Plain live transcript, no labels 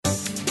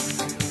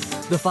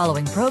The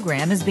following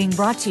program is being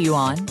brought to you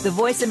on the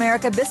Voice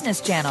America Business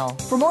Channel.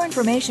 For more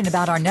information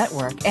about our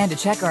network and to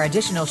check our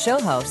additional show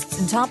hosts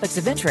and topics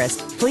of interest,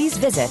 please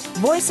visit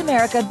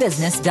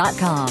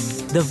voiceamericabusiness.com.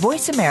 The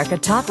Voice America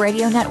Talk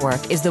Radio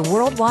Network is the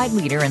worldwide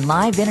leader in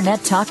live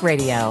Internet talk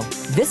radio.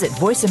 Visit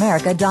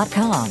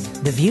voiceamerica.com.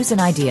 The views and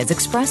ideas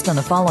expressed on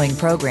the following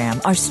program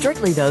are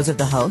strictly those of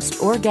the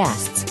host or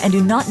guests and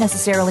do not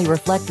necessarily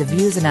reflect the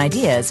views and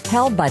ideas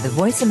held by the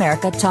Voice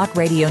America Talk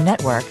Radio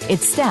Network,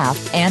 its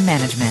staff, and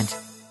management.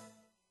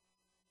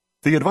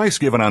 The advice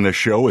given on this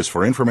show is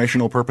for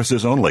informational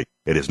purposes only.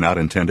 It is not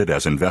intended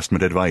as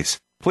investment advice.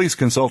 Please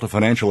consult a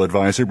financial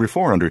advisor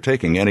before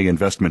undertaking any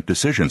investment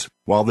decisions.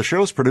 While the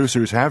show's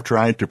producers have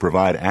tried to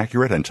provide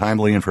accurate and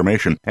timely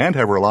information and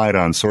have relied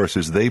on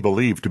sources they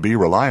believe to be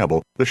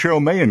reliable, the show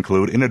may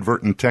include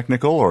inadvertent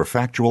technical or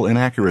factual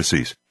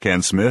inaccuracies.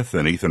 Ken Smith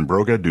and Ethan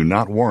Broga do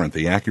not warrant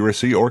the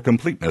accuracy or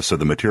completeness of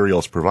the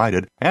materials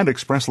provided and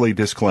expressly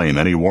disclaim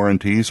any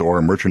warranties or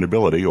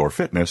merchantability or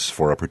fitness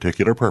for a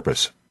particular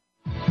purpose.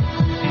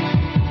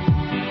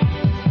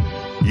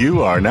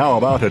 You are now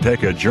about to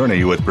take a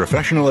journey with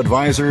professional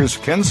advisors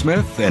Ken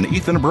Smith and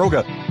Ethan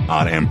Broga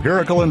on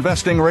Empirical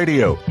Investing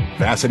Radio.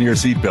 Fasten your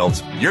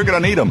seatbelts. You're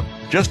going to need them.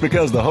 Just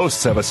because the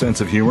hosts have a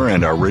sense of humor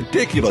and are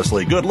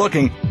ridiculously good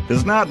looking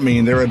does not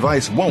mean their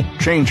advice won't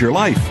change your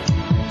life.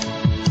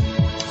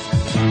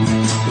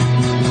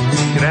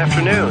 Good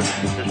afternoon.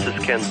 This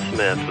is Ken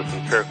Smith with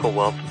Empirical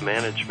Wealth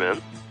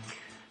Management.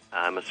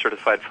 I'm a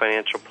certified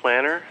financial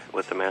planner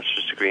with a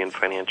master's degree in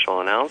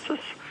financial analysis.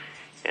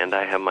 And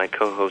I have my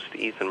co-host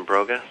Ethan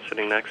Broga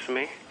sitting next to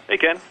me. Hey,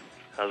 Ken.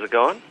 How's it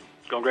going?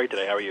 It's going great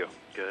today. How are you?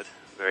 Good.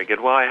 Very good.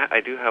 Well, I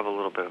do have a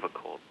little bit of a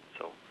cold,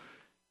 so...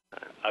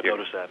 I've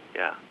noticed that.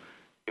 Yeah.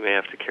 You may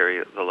have to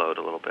carry the load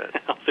a little bit.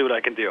 I'll see what I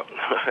can do.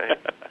 All right.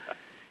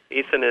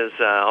 Ethan is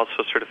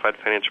also a certified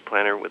financial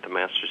planner with a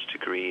master's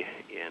degree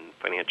in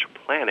financial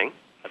planning.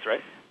 That's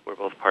right. We're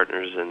both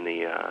partners in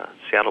the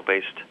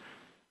Seattle-based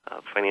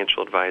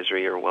financial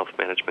advisory or wealth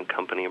management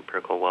company,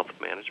 Empirical Wealth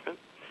Management.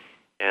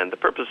 And the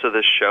purpose of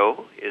this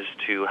show is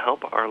to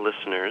help our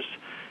listeners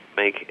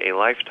make a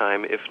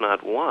lifetime, if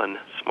not one,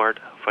 smart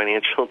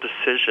financial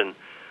decision.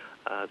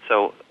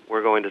 So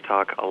we're going to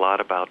talk a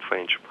lot about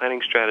financial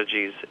planning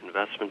strategies,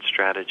 investment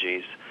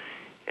strategies,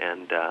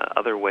 and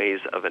other ways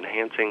of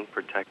enhancing,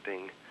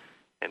 protecting,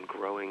 and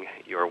growing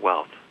your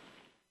wealth.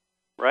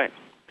 Right.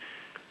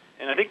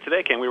 And I think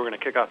today, Ken, we were going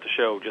to kick off the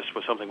show just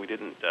with something we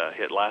didn't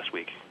hit last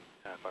week,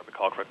 if I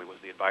recall correctly, was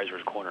the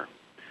Advisor's Corner.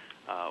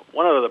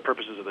 One of the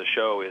purposes of the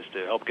show is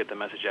to help get the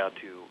message out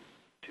to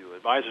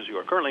advisors who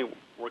are currently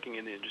working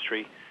in the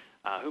industry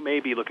who may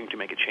be looking to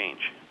make a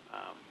change.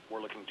 We're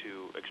looking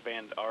to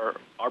expand our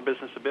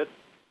business a bit,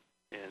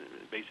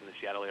 based in the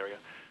Seattle area,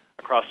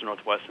 across the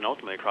Northwest and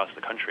ultimately across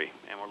the country.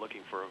 And we're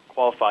looking for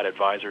qualified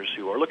advisors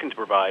who are looking to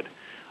provide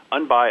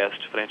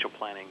unbiased financial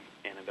planning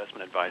and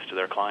investment advice to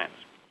their clients.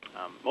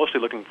 Mostly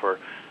looking for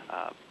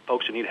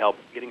folks who need help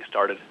getting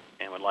started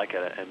and would like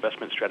an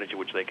investment strategy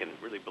which they can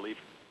really believe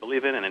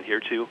in and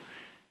adhere to,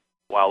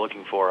 while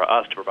looking for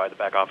us to provide the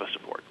back office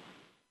support.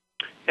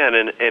 And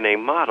in a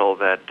model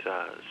that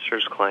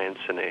serves clients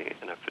in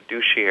a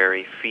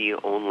fiduciary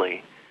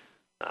fee-only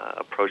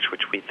approach,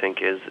 which we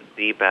think is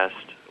the best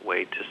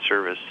way to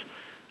service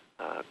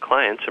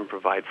clients and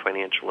provide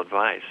financial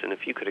advice. And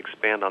if you could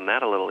expand on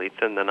that a little,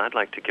 Ethan, then I'd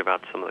like to give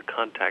out some of the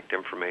contact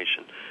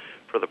information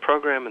for the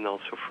program and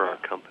also for our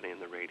company and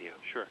the radio.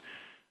 Sure.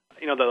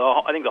 You know,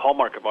 I think the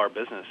hallmark of our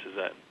business is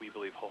that we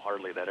believe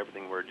wholeheartedly that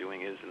everything we're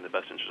doing is in the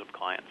best interest of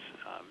clients.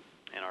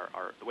 And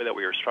the way that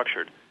we are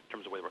structured in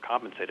terms of the way we're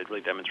compensated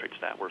really demonstrates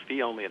that. We're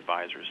fee-only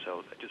advisors,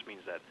 so that just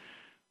means that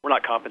we're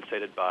not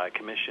compensated by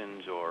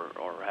commissions or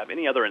have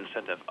any other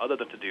incentive other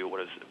than to do what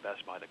is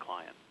best by the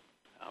client.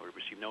 We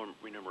receive no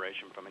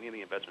remuneration from any of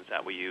the investments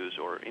that we use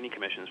or any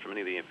commissions from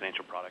any of the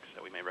financial products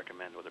that we may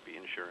recommend, whether it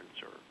be insurance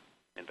or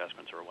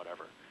investments or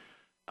whatever.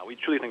 We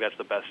truly think that's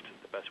the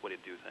best way to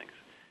do things.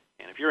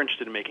 And if you're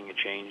interested in making a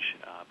change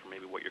from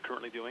maybe what you're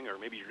currently doing, or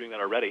maybe you're doing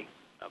that already,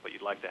 but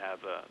you'd like to have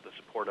the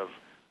support of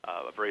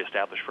a very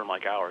established firm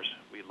like ours,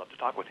 we'd love to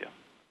talk with you.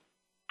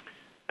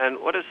 And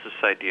what is this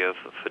idea of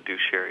a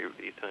fiduciary,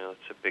 Ethan? I know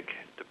it's a big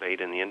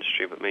debate in the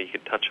industry, but maybe you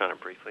could touch on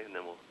it briefly, and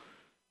then we'll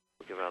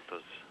give out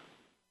those.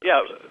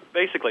 Yeah,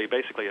 basically,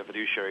 a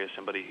fiduciary is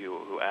somebody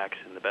who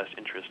acts in the best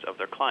interest of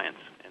their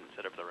clients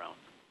instead of their own.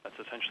 That's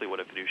essentially what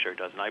a fiduciary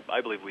does, and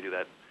I believe we do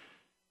that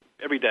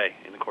every day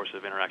in the course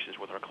of interactions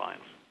with our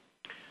clients.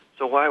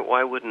 So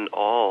why wouldn't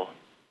all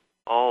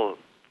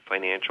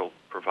financial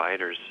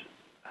providers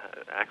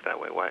act that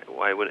way?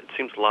 Why would it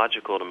seems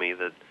logical to me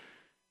that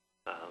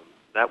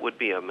that would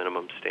be a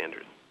minimum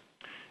standard?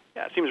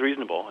 Yeah, it seems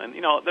reasonable, and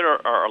you know there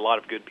are a lot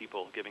of good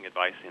people giving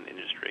advice in the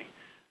industry,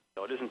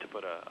 so it isn't to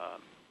put a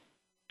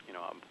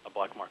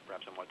black mark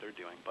perhaps on what they're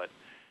doing. But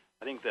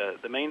I think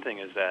the main thing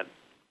is that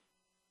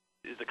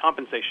the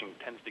compensation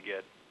tends to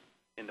get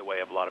in the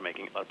way of a lot of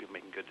people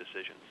making good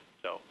decisions.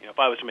 So if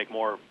I was to make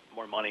more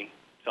money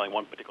selling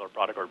one particular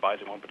product or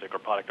advising one particular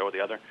product over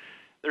the other,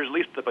 there's at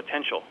least the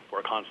potential for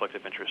a conflict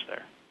of interest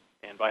there.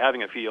 And by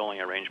having a fee-only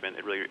arrangement,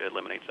 it really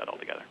eliminates that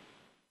altogether.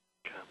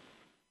 Okay.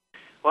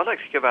 Well, I'd like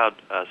to give out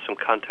some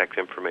contact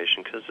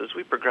information because as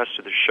we progress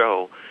through the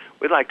show,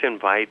 we'd like to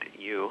invite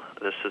you,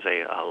 this is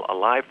a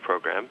live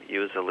program,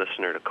 you as a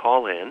listener to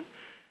call in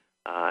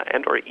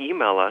and or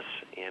email us.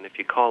 And if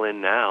you call in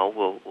now,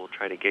 we'll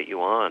try to get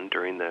you on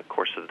during the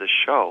course of this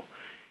show.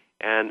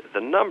 And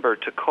the number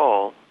to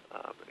call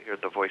here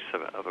at the Voice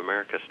of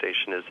America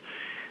station is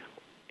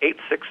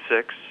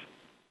 866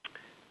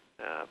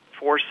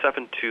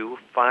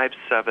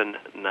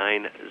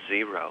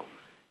 472-5790.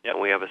 Yep. And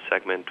we have a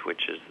segment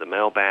which is the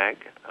mailbag.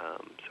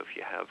 So if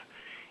you have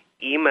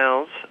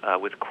emails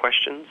with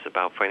questions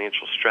about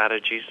financial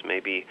strategies,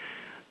 maybe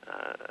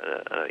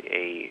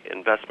a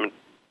investment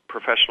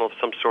professional of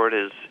some sort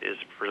is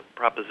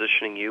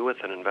propositioning you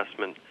with an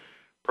investment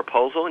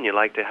proposal and you'd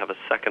like to have a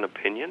second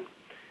opinion,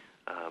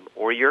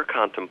 or you're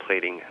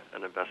contemplating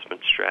an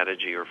investment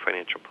strategy or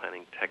financial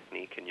planning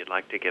technique and you'd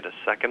like to get a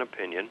second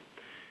opinion,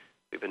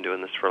 we've been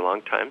doing this for a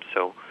long time,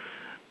 so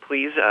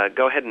please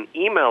go ahead and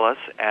email us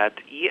at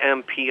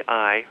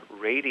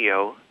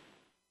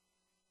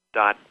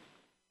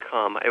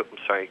empiradio.com. I'm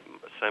sorry,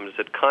 Simon, is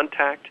it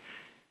contact?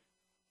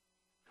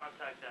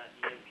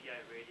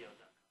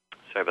 Contact@empiradio.com.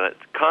 Sorry about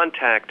that.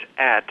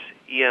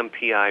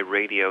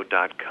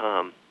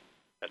 Contact@empiradio.com.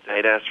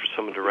 I'd asked for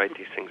someone to write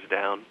these things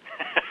down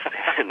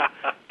and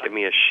give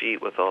me a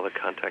sheet with all the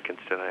contact.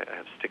 Instead, I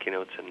have sticky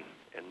notes and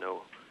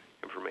no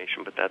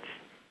information, but that's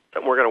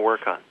something we're going to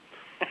work on.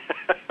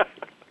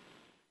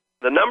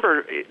 The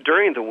number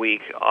during the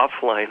week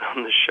offline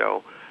on the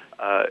show,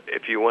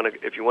 if you want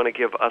to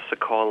give us a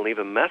call and leave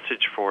a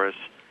message for us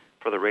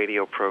for the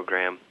radio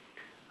program,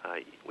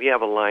 we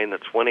have a line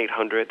that's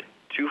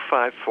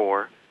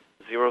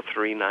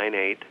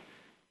 1-800-254-0398,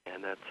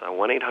 and that's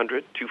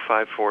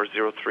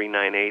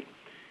 1-800-254-0398.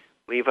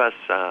 Leave us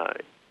a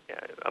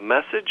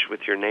message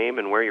with your name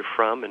and where you're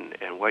from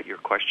and what your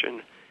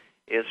question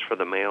is for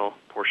the mail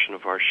portion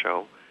of our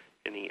show.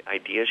 Any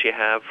ideas you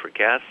have for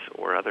guests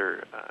or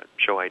other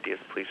show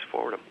ideas, please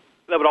forward them.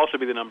 That would also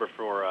be the number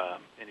for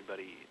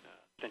anybody,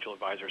 potential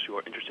advisors who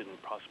are interested in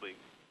possibly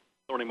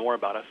learning more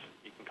about us.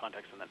 You can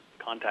contact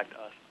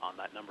us on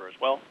that number as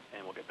well,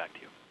 and we'll get back to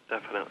you.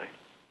 Definitely.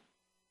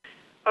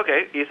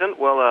 Okay, Ethan.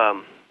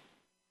 Well,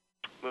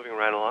 moving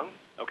right along.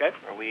 Okay.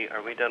 Are we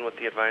done with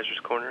the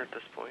Advisor's Corner at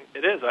this point?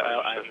 It is.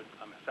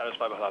 I'm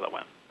satisfied with how that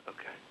went.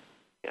 Okay.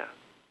 Yeah,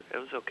 it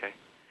was okay.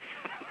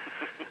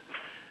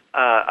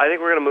 I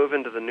think we're going to move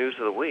into the news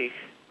of the week.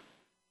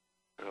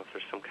 I don't know if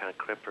there's some kind of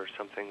clip or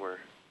something we're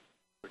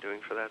doing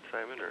for that,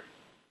 Simon, or...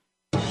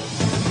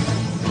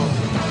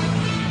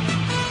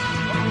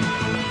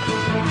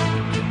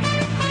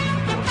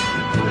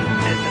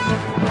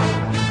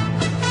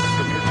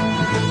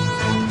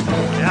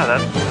 Yeah,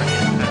 that's pretty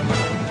intense.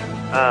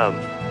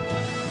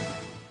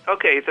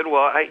 Okay, Ethan.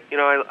 Well, I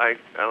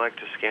like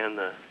to scan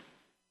the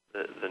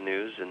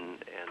news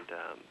and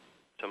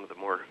some of the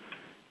more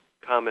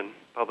common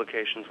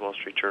publications, Wall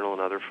Street Journal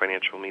and other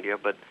financial media,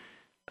 but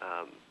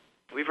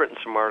we've written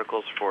some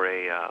articles for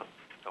a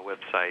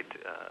website,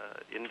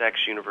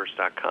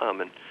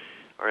 indexuniverse.com, and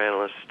our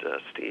analyst,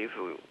 Steve,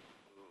 who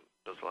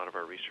does a lot of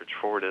our research,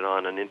 forwarded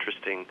on an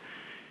interesting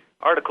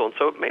article. And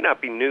so it may not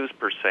be news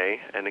per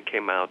se, and it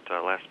came out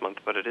last month,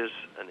 but it is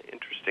an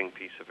interesting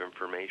piece of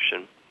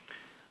information.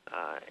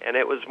 And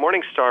it was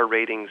Morningstar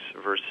ratings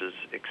versus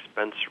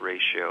expense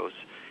ratios.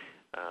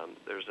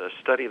 There's a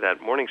study that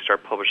Morningstar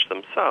published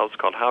themselves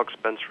called How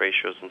Expense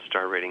Ratios and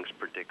Star Ratings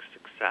Predict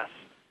Success.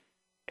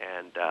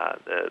 And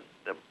the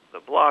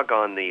blog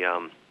on the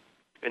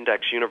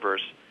Index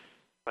Universe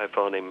by a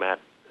fellow named Matt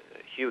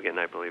Hugan,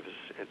 I believe is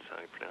how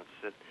he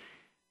pronounces it.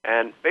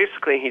 And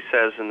basically he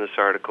says in this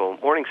article,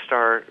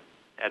 Morningstar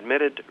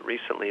admitted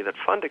recently that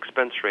fund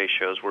expense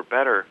ratios were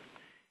better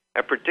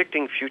at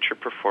predicting future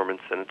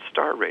performance than its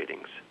star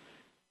ratings.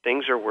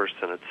 Things are worse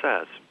than it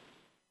says.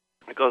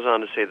 It goes on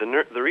to say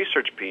the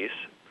research piece,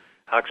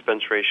 How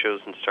Expense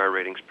Ratios and Star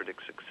Ratings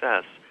Predict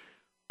Success,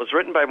 was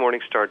written by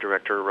Morningstar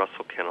Director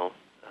Russell Kinnell.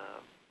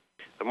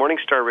 The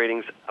Morningstar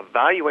ratings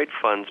evaluate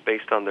funds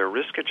based on their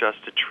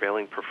risk-adjusted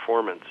trailing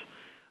performance,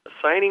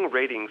 assigning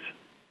ratings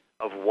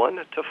of 1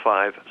 to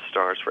 5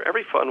 stars for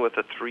every fund with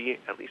at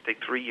least a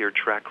 3-year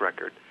track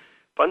record.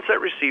 Funds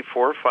that receive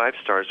 4 or 5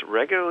 stars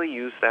regularly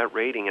use that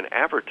rating in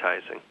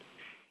advertising,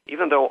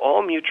 even though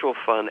all mutual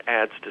fund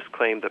ads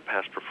disclaim that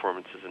past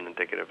performance isn't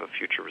indicative of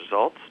future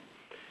results.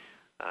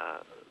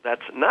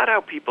 That's not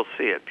how people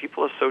see it.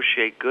 People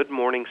associate good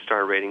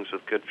Morningstar ratings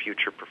with good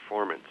future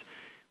performance,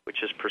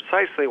 which is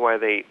precisely why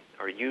they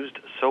are used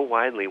so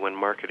widely when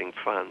marketing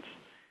funds.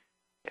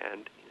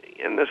 And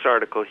in this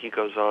article, he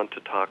goes on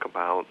to talk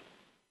about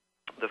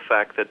the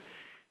fact that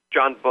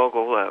John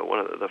Bogle,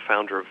 the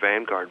founder of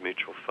Vanguard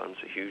Mutual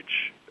Funds, a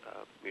huge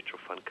mutual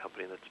fund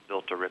company that's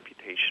built a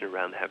reputation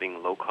around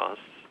having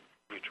low-cost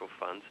mutual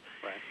funds.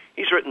 Right.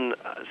 He's written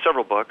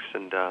several books,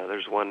 and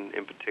there's one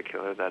in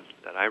particular that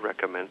I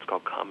recommend. It's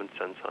called Common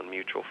Sense on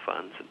Mutual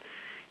Funds. And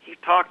he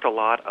talked a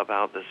lot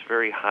about this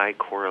very high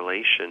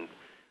correlation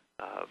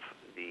of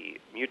the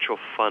mutual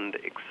fund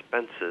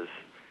expenses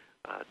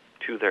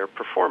to their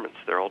performance,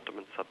 their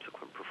ultimate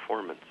subsequent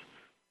performance.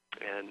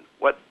 And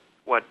what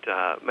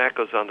Matt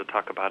goes on to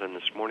talk about in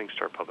this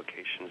Morningstar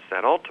publication is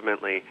that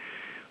ultimately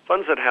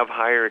funds that have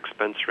higher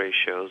expense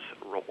ratios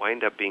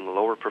wind up being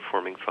lower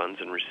performing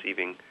funds and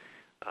receiving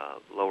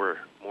lower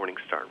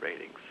Morningstar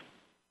ratings.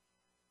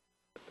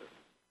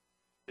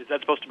 Is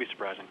that supposed to be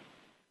surprising?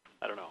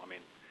 I don't know. I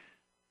mean,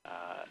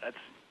 I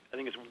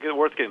think it's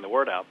worth getting the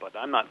word out, but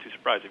I'm not too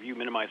surprised. If you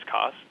minimize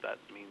costs, that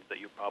means that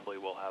you probably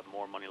will have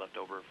more money left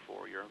over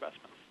for your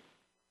investments.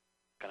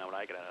 Kind of what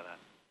I get out of that.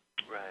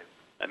 Right.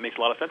 That makes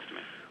a lot of sense to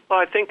me. Well,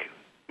 I think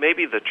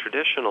maybe the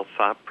traditional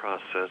thought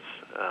process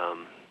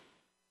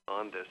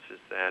on this is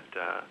that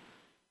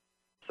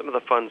some of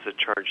the funds that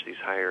charge these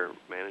higher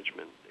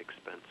management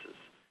expenses,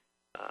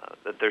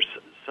 that there's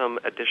some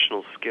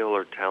additional skill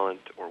or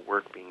talent or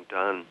work being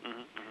done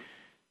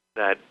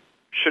that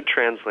should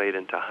translate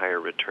into higher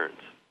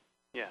returns.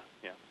 Yeah.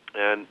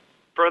 And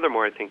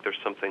furthermore, I think there's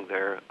something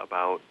there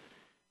about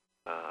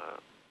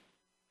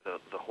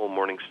the whole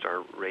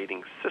Morningstar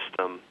rating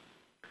system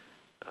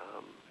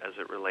as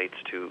it relates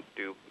to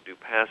do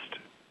past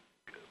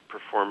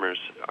performers,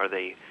 are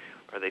they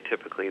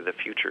typically the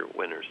future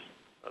winners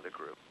of the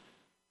group?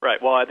 Right.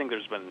 Well, I think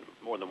there's been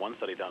more than one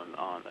study done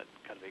on that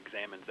kind of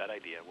examines that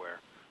idea where,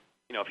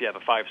 if you have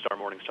a 5-star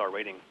Morningstar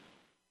rating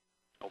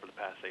over the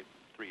past, say,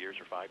 3 years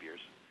or 5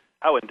 years,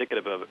 how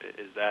indicative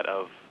is that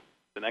of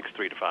the next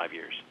 3 to 5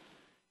 years?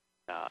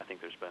 I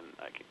think there's been,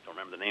 I don't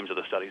remember the names of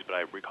the studies, but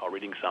I recall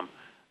reading some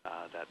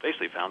that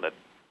basically found that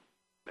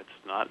it's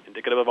not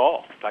indicative of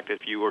all. In fact,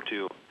 if you were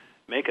to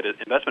make an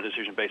investment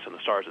decision based on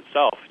the stars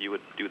itself, you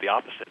would do the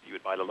opposite. You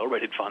would buy the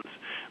low-rated funds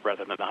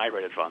rather than the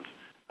high-rated funds,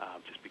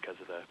 just because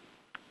of the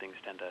things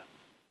tend to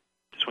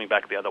swing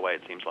back the other way,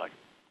 it seems like.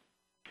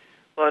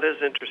 Well, it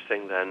is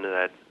interesting then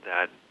that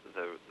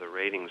the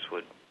ratings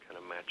would kind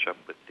of match up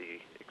with the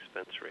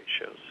expense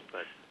ratios,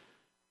 but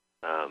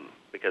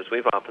because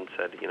we've often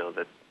said,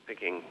 that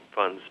picking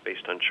funds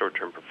based on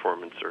short-term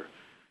performance or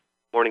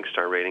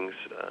Morningstar ratings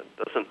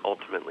doesn't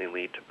ultimately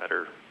lead to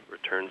better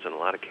returns. In a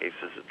lot of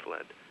cases, it's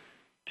led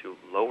to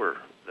lower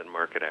than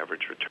market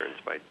average returns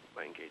by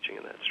engaging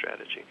in that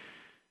strategy.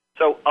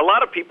 So a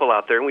lot of people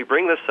out there, and we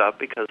bring this up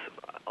because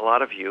a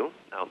lot of you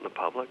out in the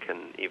public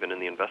and even in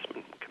the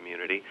investment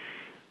community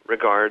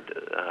regard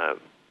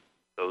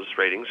those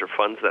ratings or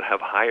funds that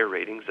have higher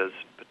ratings as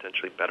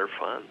potentially better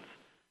funds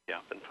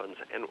than funds.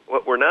 And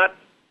what we're not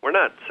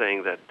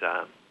saying that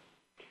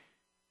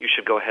you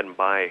should go ahead and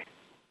buy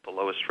the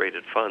lowest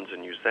rated funds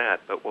and use that,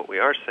 but what we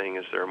are saying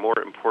is there are more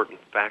important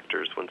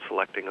factors when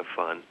selecting a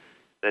fund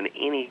than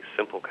any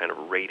simple kind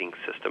of rating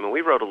system. And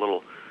we wrote a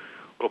little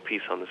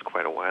piece on this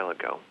quite a while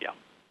ago. Yeah.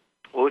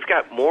 Well, we've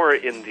got more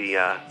in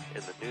the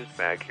news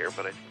bag here,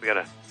 but I think we got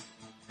to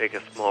take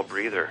a small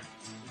breather.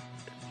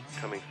 It's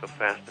coming so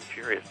fast and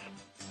furious.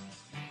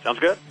 Sounds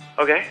good.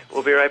 Okay,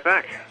 we'll be right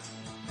back.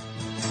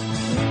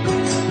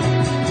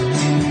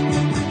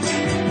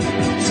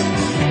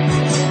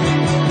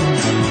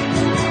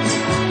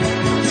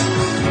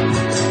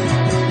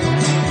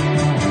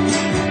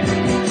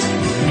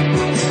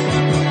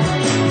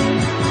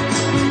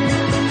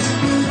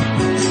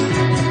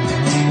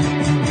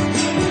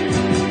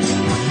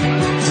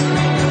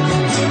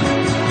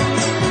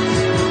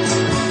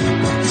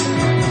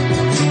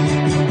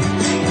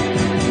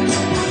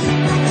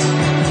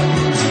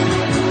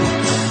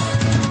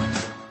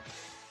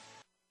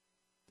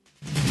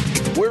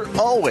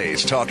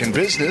 Always talking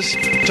business.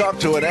 Talk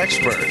to an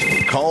expert.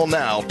 Call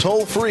now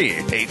toll free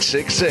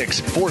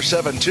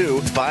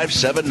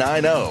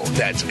 866-472-5790.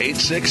 That's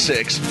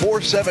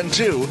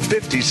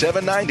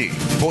 866-472-5790.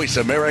 Voice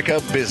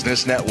America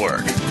Business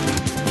Network.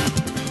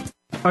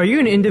 Are you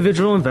an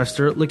individual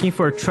investor looking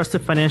for a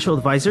trusted financial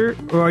advisor,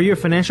 or are you a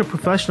financial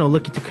professional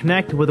looking to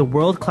connect with a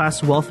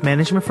world-class wealth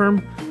management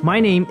firm? My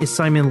name is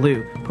Simon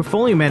Liu,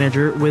 portfolio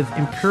manager with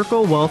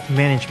Empirical Wealth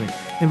Management,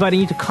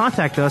 inviting you to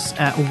contact us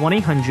at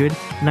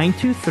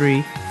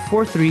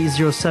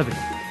 1-800-923-4307.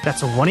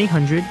 That's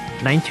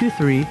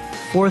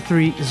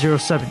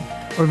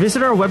 1-800-923-4307. Or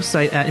visit our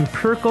website at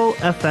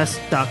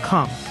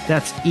empiricalfs.com.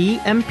 That's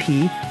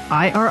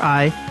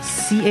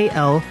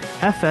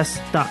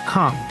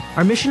EMPIRICALFS.com.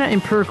 Our mission at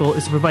Empirical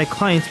is to provide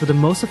clients with the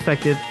most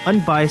effective,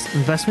 unbiased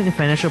investment and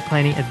financial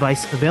planning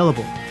advice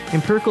available.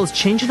 Empirical is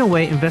changing the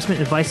way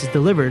investment advice is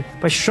delivered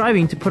by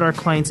striving to put our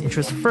clients'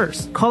 interests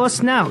first. Call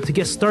us now to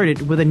get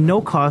started with a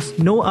no-cost,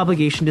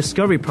 no-obligation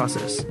discovery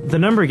process. The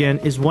number again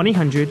is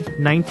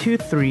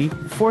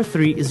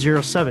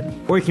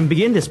 1-800-923-4307. Or you can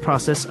begin this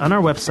process on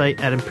our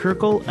website at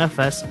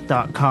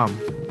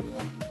empiricalfs.com.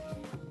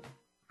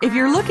 If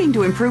you're looking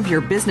to improve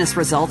your business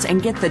results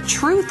and get the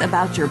truth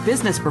about your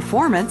business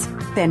performance,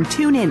 then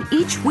tune in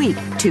each week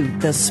to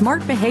the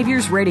Smart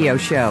Behaviors Radio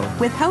Show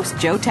with host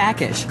Joe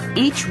Takish.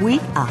 Each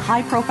week, a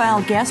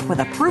high-profile guest with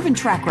a proven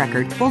track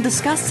record will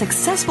discuss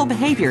successful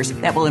behaviors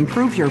that will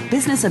improve your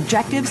business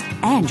objectives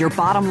and your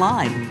bottom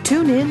line.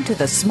 Tune in to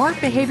the Smart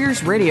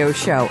Behaviors Radio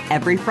Show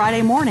every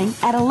Friday morning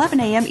at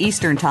 11 a.m.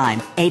 Eastern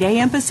Time, 8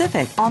 a.m.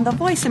 Pacific on the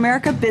Voice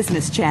America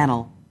Business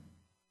Channel.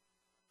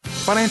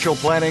 Financial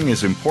planning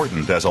is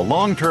important as a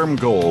long-term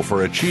goal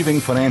for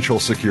achieving financial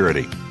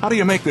security. How do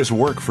you make this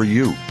work for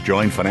you?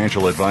 Join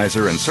financial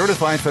advisor and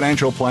certified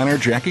financial planner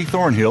Jackie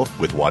Thornhill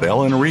with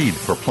Waddell & Reed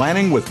for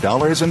Planning with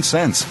Dollars and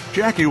Cents.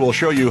 Jackie will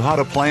show you how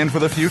to plan for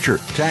the future,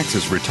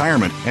 taxes,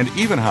 retirement, and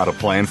even how to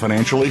plan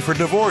financially for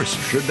divorce,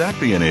 should that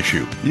be an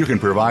issue. You can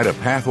provide a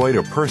pathway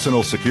to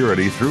personal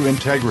security through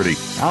integrity,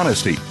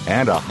 honesty,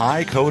 and a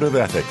high code of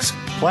ethics.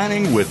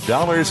 Planning with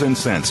Dollars and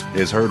Cents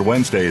is heard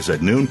Wednesdays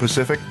at noon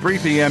Pacific, 3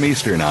 p.m.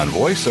 Eastern on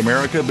Voice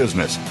America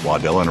Business.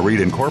 Waddell &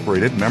 Reed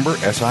Incorporated, member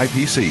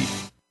SIPC.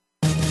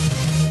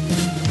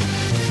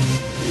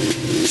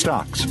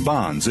 Stocks,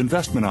 bonds,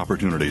 investment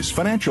opportunities,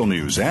 financial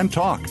news, and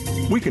talk.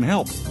 We can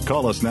help.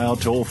 Call us now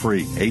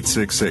toll-free,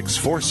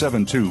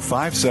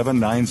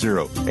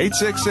 866-472-5790.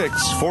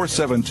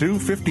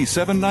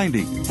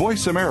 866-472-5790.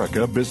 Voice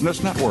America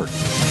Business Network.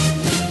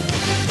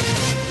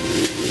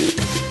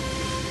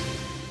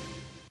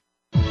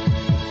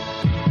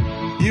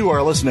 You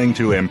are listening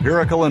to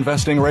Empirical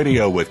Investing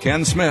Radio with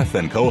Ken Smith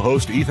and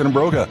co-host Ethan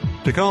Broga.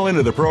 To call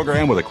into the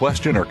program with a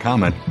question or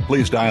comment,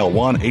 please dial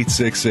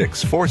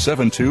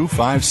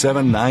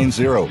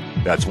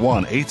 1-866-472-5790. That's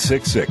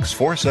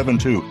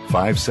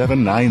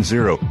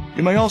 1-866-472-5790.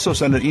 You may also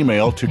send an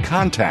email to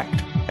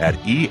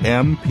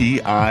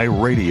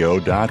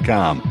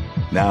contact@empiradio.com.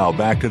 Now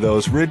back to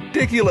those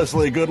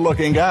ridiculously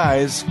good-looking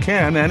guys,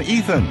 Ken and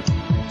Ethan.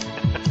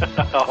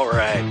 All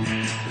right,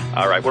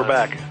 we're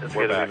back.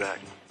 We're back.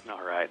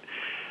 All right.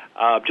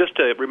 Just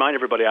to remind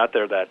everybody out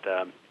there that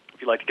if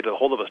you'd like to get a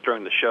hold of us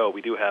during the show,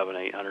 we do have an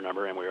 800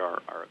 number, and we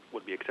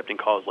would be accepting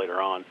calls later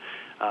on.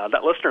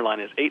 That listener line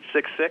is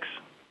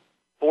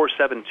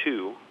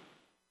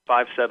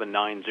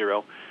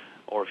 866-472-5790,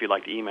 or if you'd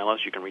like to email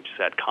us, you can reach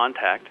us at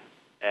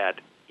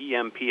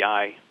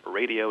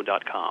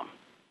contact@empiradio.com.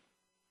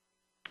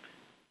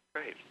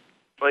 Great.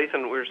 Well,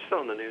 Ethan, we're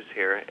still in the news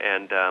here,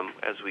 and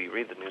as we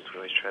read the news, we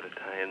always try to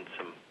tie in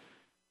some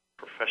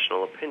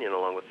professional opinion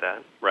along with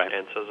that. Right.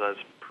 And so as I was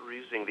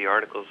perusing the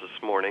articles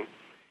this morning,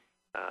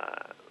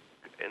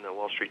 in the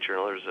Wall Street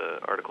Journal, there's an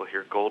article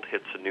here, Gold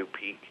hits a new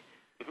peak.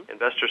 Mm-hmm.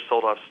 Investors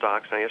sold off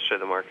stocks. Now, yesterday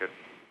the market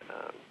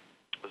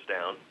was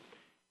down.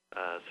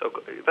 So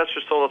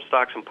investors sold off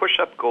stocks and pushed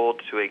up gold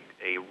to a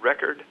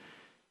record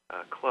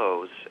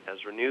close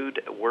as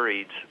renewed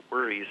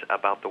worries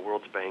about the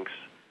World Bank's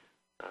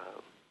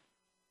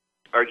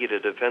argued a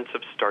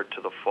defensive start to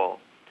the fall.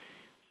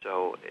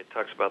 So it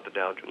talks about the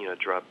Dow,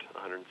 dropped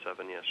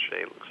 107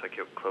 yesterday. It looks like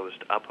it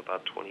closed up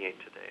about 28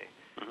 today,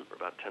 or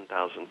about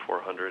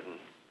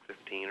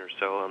 10,415 or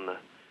so on the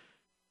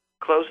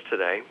close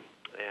today.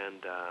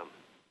 And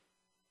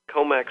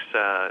COMEX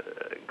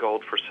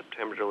gold for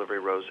September delivery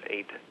rose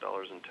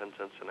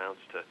 $8.10 an ounce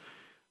to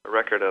a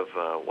record of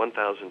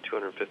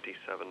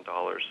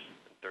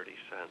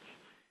 $1,257.30.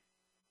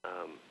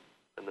 And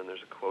then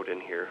there's a quote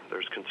in here.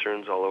 There's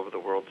concerns all over the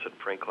world, said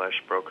Frank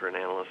Lash, broker and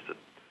analyst at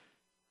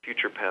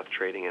Future Path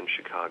Trading in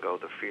Chicago.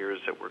 The fear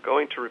is that we're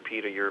going to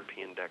repeat a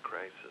European debt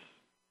crisis.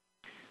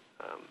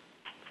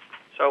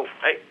 So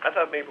I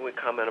thought maybe we'd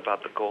comment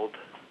about the gold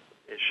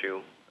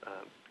issue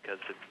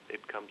because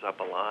it comes up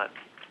a lot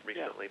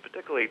recently,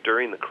 particularly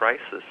during the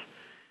crisis.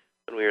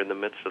 When we were in the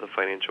midst of the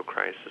financial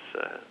crisis,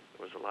 there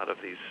was a lot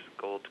of these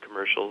gold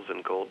commercials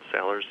and gold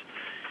sellers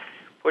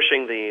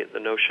pushing the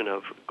notion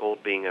of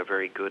gold being a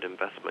very good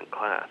investment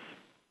class.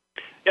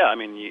 Yeah, I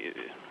mean,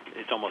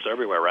 it's almost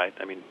everywhere, right?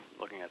 I mean,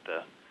 looking at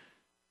the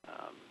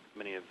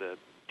many of the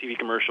TV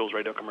commercials,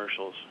 radio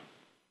commercials,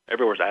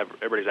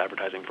 everybody's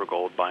advertising for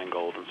gold, buying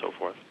gold, and so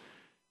forth.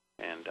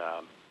 And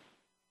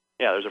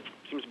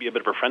seems to be a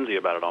bit of a frenzy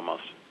about it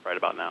almost right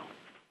about now.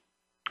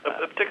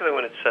 Particularly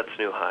when it sets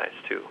new highs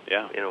too.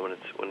 Yeah. When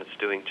it's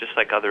doing just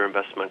like other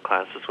investment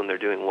classes, when they're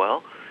doing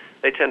well,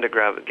 they tend to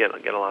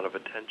get a lot of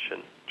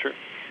attention. Sure.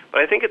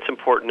 But I think it's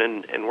important,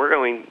 and we're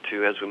going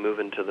to, as we move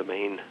into the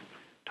main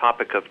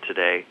topic of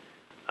today,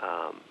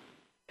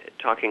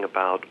 talking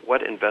about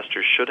what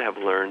investors should have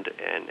learned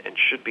and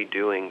should be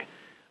doing,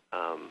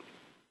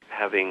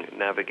 having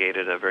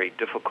navigated a very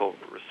difficult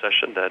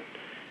recession that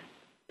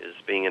is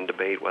being in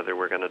debate whether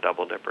we're going to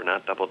double dip or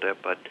not double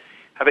dip. But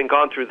having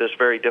gone through this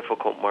very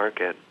difficult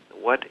market,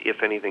 what,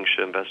 if anything,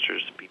 should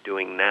investors be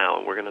doing now?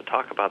 And we're going to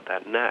talk about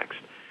that next.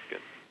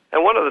 Good.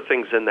 And one of the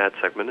things in that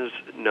segment is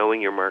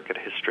knowing your market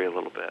history a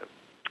little bit.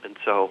 And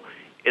so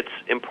it's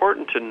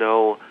important to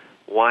know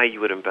why you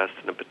would invest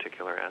in a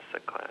particular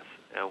asset class.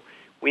 Now,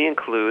 we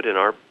include in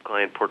our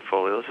client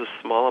portfolios a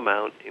small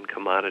amount in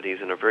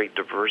commodities in a very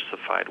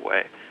diversified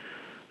way.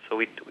 So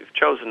we've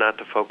chosen not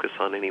to focus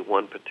on any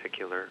one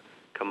particular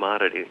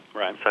commodity,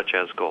 such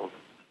as gold.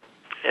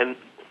 And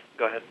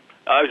go ahead.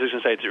 I was just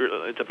going to say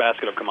it's a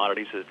basket of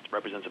commodities. It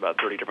represents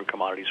about 30 different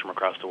commodities from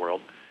across the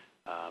world.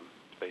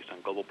 It's based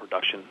on global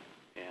production,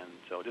 and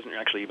so it doesn't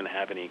actually even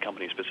have any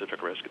company-specific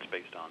risk. It's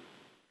based on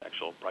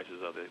actual prices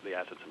of the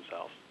assets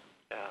themselves.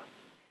 Yeah.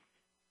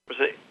 There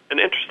was an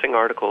interesting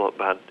article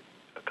about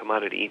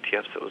commodity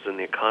ETFs that was in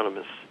The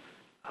Economist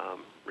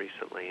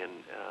recently, and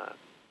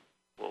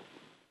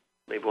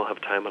maybe we'll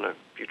have time on a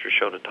future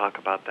show to talk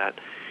about that.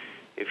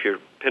 If you're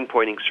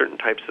pinpointing certain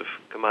types of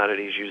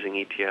commodities using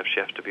ETFs,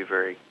 you have to be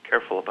very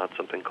careful about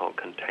something called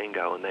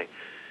contango, and they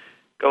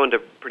go into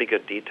pretty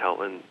good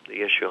detail. And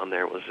the issue on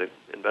there was that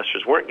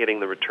investors weren't getting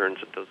the returns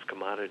that those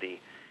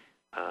commodity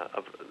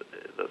of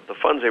the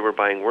funds they were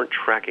buying weren't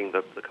tracking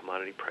the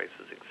commodity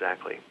prices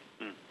exactly.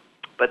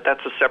 But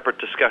that's a separate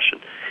discussion.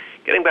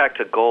 Getting back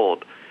to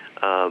gold,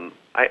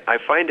 I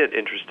find it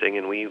interesting,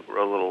 and we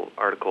wrote a little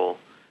article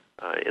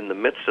in the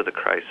midst of the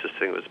crisis. I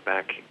think it was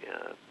back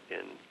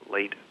in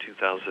late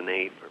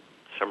 2008 or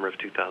summer of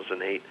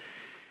 2008.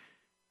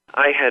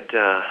 I had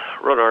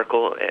wrote an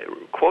article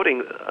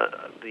quoting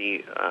the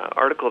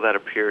article that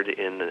appeared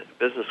in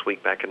Business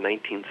Week back in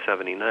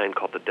 1979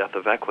 called The Death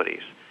of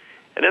Equities.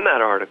 And in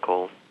that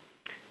article,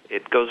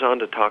 it goes on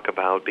to talk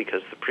about,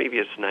 because the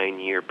previous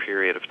 9-year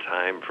period of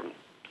time from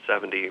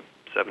 72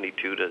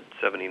 to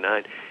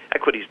 79,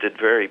 equities did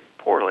very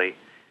poorly,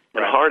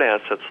 and hard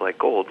assets like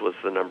gold was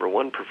the number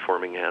one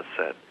performing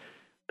asset.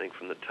 I think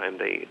from the time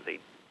they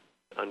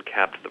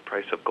uncapped the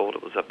price of gold,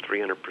 it was up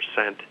 300%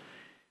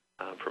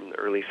 from the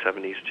early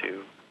 70s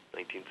to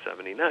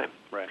 1979.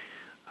 Right.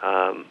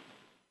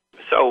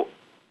 So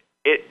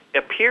it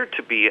appeared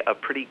to be a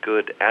pretty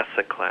good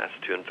asset class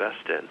to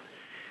invest in.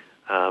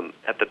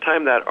 At the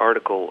time that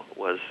article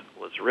was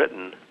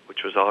written,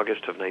 which was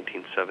August of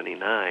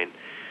 1979,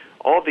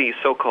 all the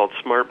so-called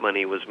smart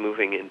money was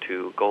moving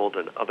into gold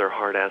and other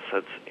hard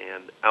assets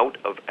and out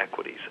of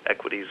equities.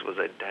 Equities was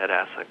a dead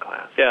asset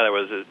class. Yeah, there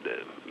was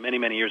many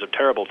years of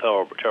terrible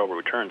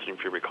returns. And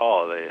if you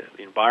recall, the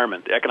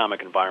environment, the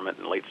economic environment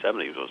in the late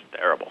 70s was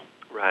terrible.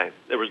 Right.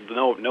 There was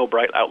no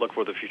bright outlook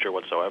for the future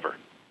whatsoever.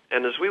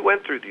 And as we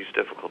went through these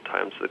difficult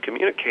times, the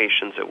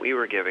communications that we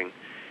were giving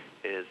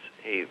is,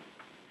 hey,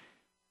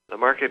 the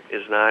market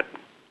is not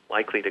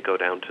likely to go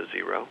down to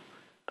zero.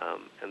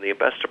 And the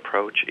best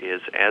approach is,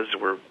 as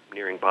we're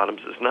nearing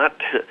bottoms, is not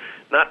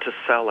to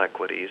sell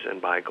equities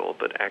and buy gold,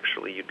 but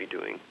actually you'd be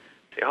doing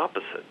the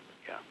opposite.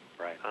 Yeah,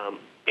 right.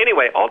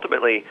 Anyway,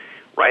 ultimately,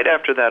 right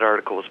after that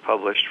article was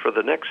published, for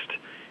the next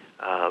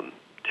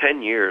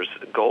 10 years,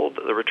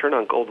 the return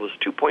on gold was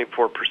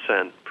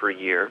 2.4% per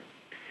year.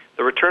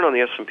 The return on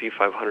the S&P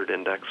 500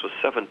 index was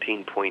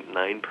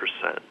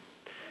 17.9%.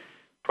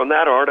 From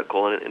that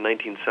article in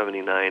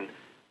 1979,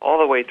 all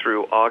the way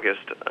through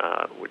August,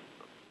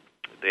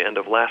 the end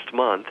of last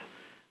month,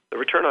 the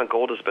return on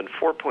gold has been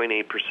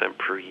 4.8%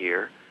 per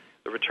year.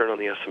 The return on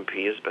the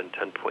S&P has been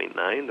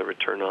 10.9%. The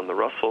return on the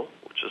Russell,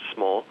 which is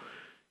small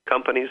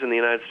companies in the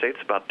United States,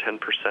 about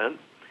 10%.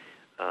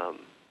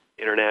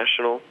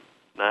 International,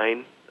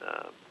 9%,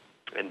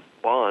 and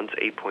bonds,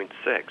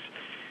 8.6%.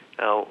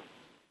 Now,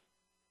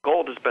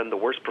 gold has been the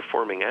worst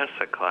performing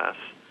asset class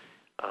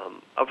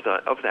of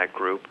that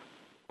group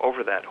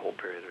over that whole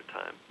period of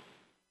time.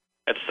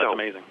 That's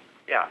amazing.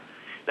 Yeah.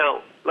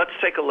 Now, let's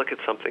take a look at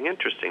something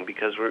interesting,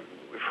 because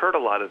we've heard a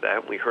lot of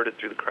that. We heard it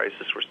through the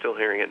crisis. We're still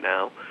hearing it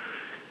now.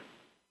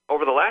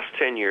 Over the last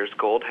 10 years,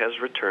 gold has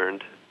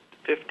returned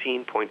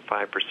 15.5%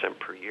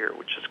 per year,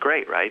 which is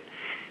great, right?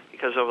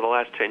 Because over the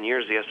last 10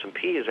 years, the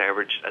S&P has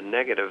averaged a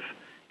negative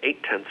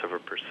 0.8%.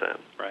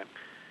 Right.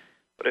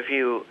 But if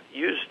you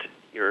used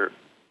your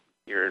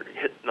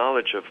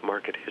knowledge of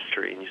market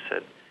history and you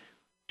said,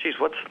 geez,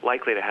 what's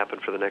likely to happen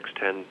for the next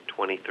 10,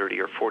 20, 30,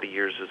 or 40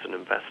 years as an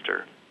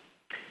investor?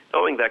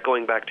 Knowing that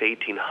going back to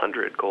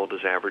 1800, gold has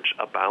averaged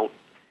about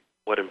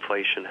what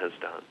inflation has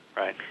done.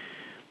 Right.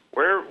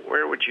 Where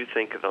would you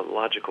think the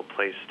logical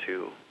place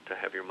to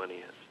have your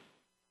money is?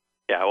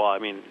 Yeah, well, I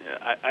mean,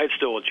 I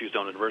still would choose to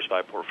own a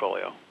diversified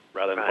portfolio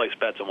rather than place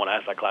bets on one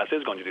asset class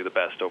is going to do the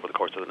best over the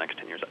course of the next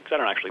 10 years. Because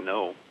I don't actually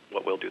know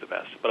what will do the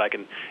best. But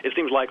it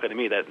seems likely to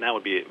me that now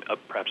would be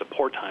perhaps a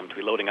poor time to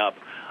be loading up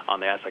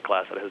on the asset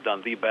class that has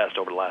done the best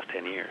over the last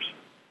 10 years.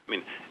 I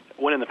mean,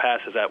 when in the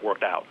past has that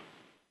worked out?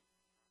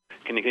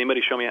 Can anybody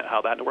show me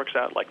how that works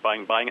out? Like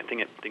buying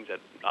things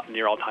at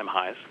near all-time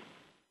highs?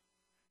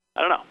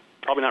 I don't know.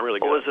 Probably not really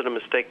good. Well, was it a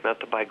mistake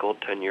not to buy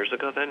gold 10 years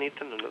ago then,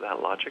 Ethan, under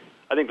that logic?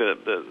 I think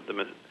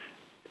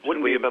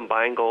wouldn't we have been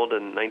buying gold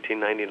in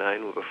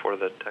 1999 before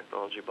the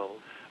technology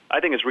bubble?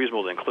 I think it's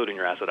reasonable to include in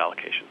your asset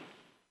allocation.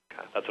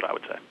 Okay. That's what I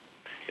would say.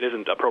 It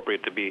isn't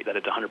appropriate to be that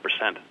it's 100%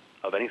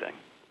 of anything,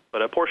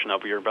 but a portion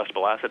of your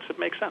investable assets, it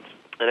makes sense.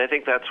 And I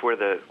think that's where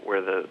the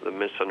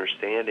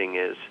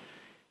misunderstanding is.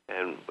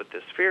 And with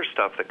this fear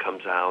stuff that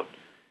comes out,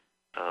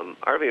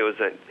 our view is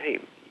that, hey,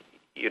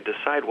 you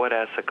decide what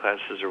asset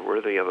classes are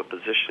worthy of a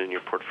position in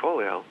your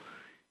portfolio,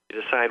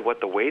 you decide what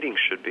the weighting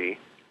should be,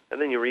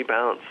 and then you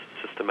rebalance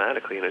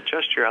systematically and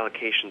adjust your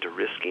allocation to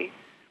risky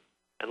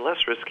and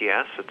less risky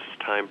assets as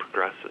time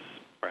progresses.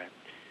 Right.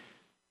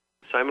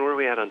 Simon, where are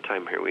we at on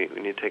time here? We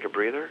need to take a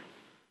breather?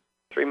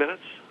 3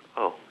 minutes?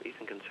 Oh,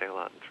 Ethan can say a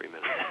lot in 3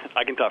 minutes.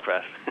 I can talk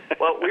fast.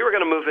 Well, we were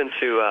going to move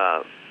into,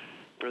 I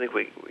think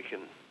we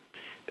can,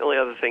 the only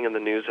other thing in the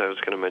news I was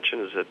going to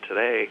mention is that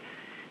today,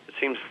 it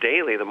seems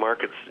daily the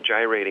market's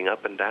gyrating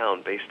up and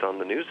down based on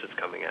the news that's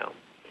coming out.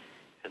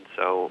 And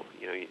so,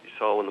 you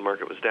saw when the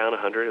market was down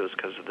 100, it was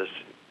because of this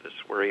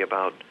worry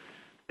about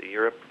the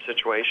Europe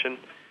situation.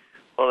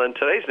 Well, then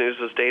today's news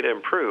was data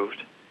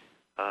improved.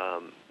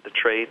 The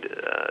trade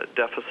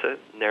deficit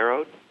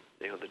narrowed.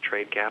 The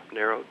trade gap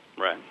narrowed.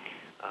 Right.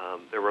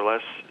 There were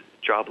less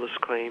jobless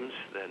claims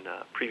than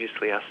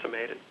previously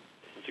estimated.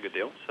 That's a good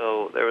deal.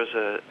 So there was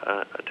a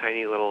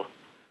tiny little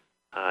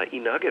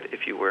e-nugget,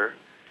 if you were,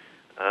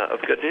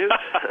 of good news.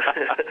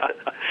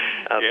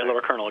 Yeah, a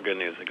little kernel of good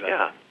news, exactly.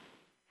 Yeah.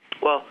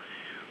 Well,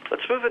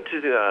 let's move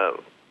into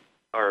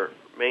our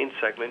main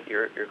segment.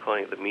 You're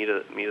calling it the meat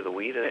of the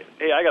wheat.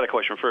 Hey, I got a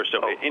question first.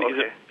 So,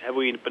 okay. Have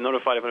we been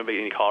notified if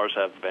any callers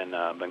have been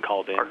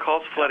called in? Our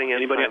calls flooding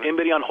in.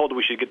 Anybody on hold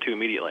we should get to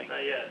immediately?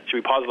 Not yet. Should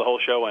we pause the whole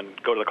show and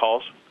go to the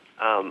calls?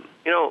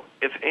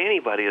 If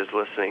anybody is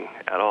listening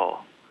at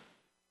all,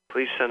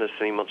 please send us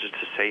an email just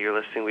to say you're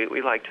listening.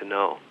 We like to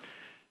know.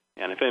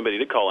 And if anybody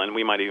did call in,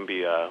 we might even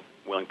be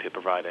willing to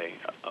provide a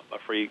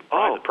free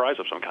prize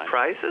of some kind.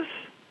 Prizes?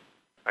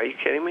 Are you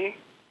kidding me?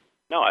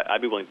 No,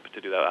 I'd be willing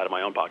to do that out of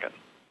my own pocket.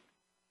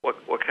 What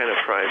kind of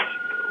prize?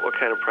 What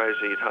kind of prize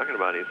are you talking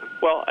about, Ethan?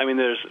 Well, I mean,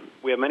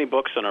 we have many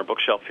books on our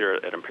bookshelf here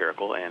at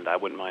Empirical, and I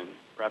wouldn't mind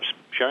perhaps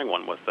sharing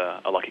one with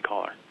a lucky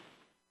caller.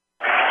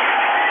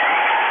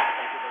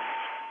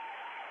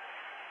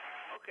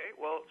 Okay,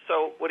 well,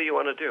 so what do you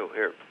want to do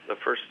here?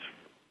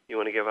 You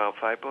want to give out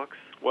 5 books?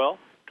 Well,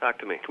 talk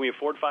to me. Can we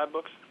afford 5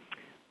 books?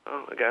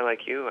 Oh, a guy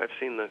like you, I've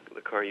seen the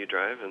car you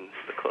drive and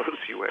the clothes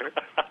you wear.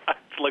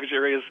 It's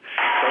luxurious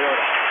Toyota.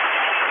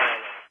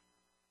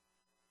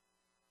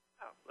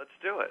 Let's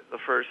do it. The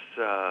first,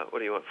 what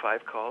do you want,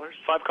 5 callers?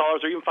 5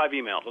 callers or even 5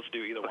 emails. Let's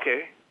do either one.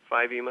 Okay,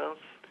 5 emails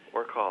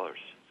or callers.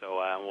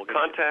 So we'll get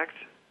contact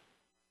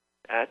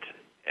at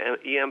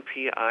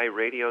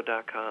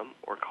empiradio.com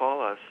or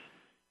call us.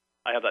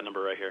 I have that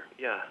number right here.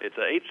 Yeah. It's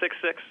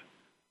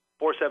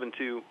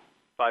 866-472-5790.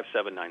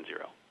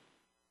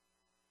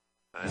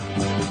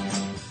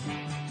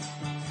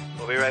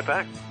 We'll be right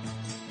back.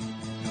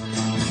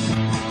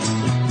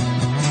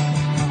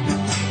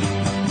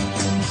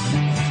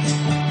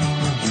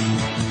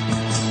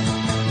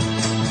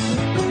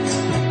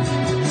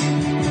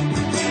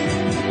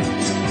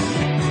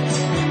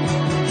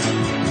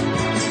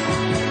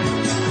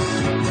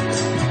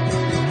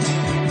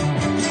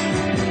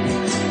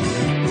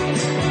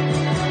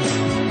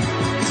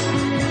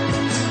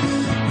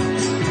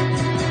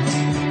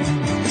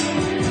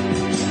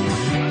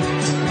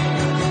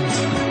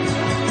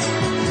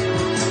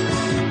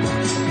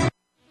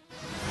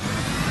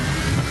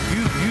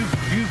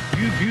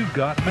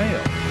 Got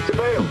mail. The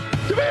mail!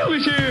 The mail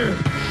is here!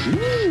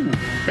 Woo!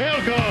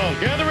 Mail call!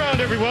 Gather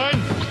round,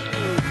 everyone!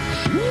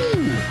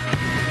 Woo!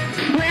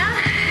 Well,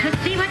 let's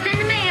see what's in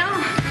the mail.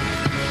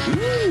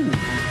 Woo!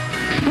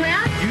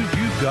 Well,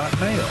 You've got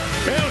mail.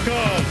 Mail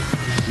call!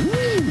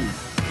 Woo!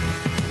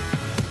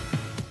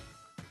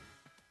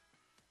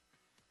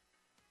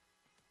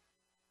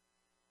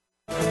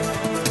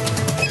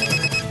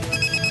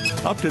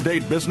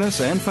 Up-to-date business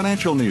and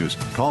financial news.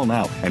 Call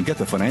now and get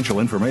the financial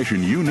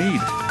information you need.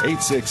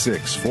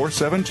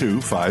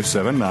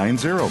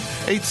 866-472-5790.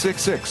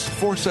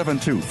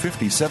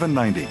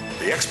 866-472-5790.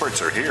 The experts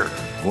are here.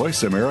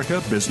 Voice America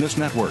Business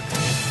Network.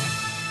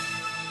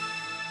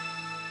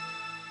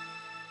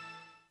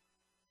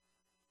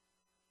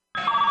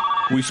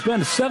 We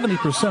spend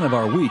 70% of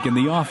our week in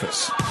the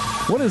office.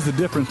 What is the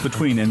difference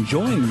between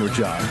enjoying your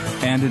job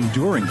and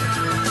enduring it?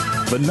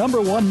 The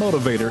number one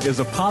motivator is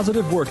a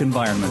positive work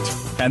environment.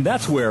 And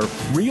that's where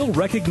Real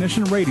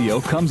Recognition Radio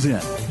comes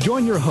in.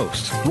 Join your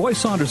hosts, Roy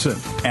Saunderson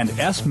and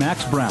S.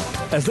 Max Brown,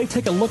 as they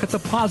take a look at the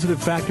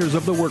positive factors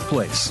of the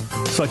workplace,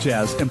 such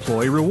as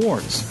employee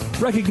rewards,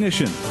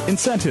 recognition,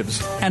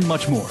 incentives, and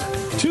much more.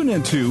 Tune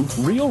into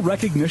Real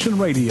Recognition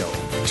Radio,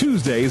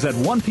 Tuesdays at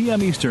 1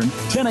 p.m. Eastern,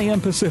 10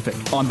 a.m. Pacific,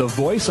 on the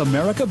Voice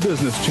America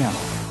Business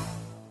Channel.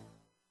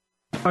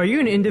 Are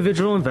you an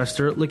individual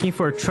investor looking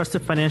for a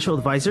trusted financial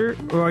advisor,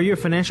 or are you a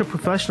financial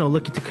professional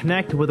looking to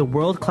connect with a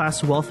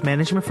world-class wealth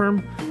management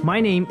firm? My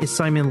name is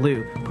Simon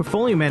Liu,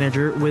 portfolio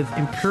manager with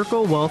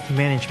Empirical Wealth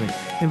Management,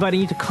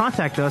 inviting you to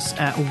contact us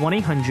at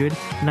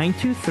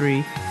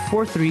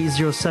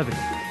 1-800-923-4307.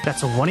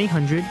 That's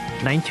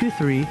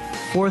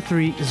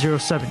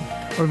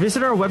 1-800-923-4307. Or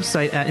visit our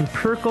website at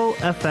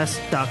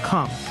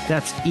empiricalfs.com.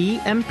 That's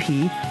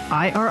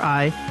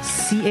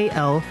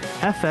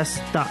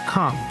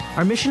EMPIRICALFS.com.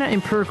 Our mission at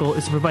Empirical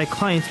is to provide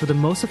clients with the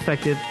most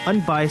effective,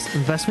 unbiased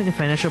investment and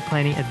financial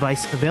planning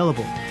advice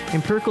available.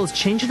 Empirical is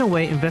changing the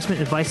way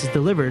investment advice is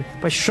delivered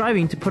by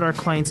striving to put our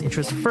clients'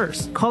 interests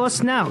first. Call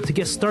us now to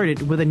get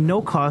started with a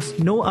no-cost,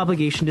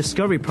 no-obligation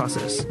discovery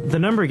process. The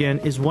number again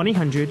is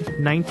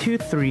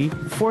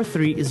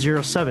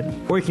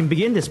 1-800-923-4307, or you can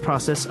begin this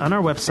process on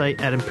our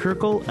website at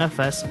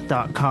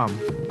empiricalfs.com.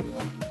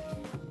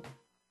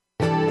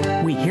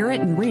 We hear it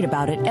and read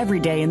about it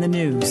every day in the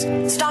news.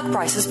 Stock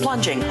prices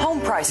plunging,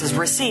 home prices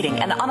receding,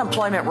 and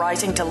unemployment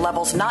rising to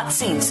levels not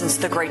seen since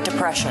the Great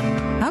Depression.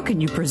 How can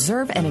you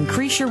preserve and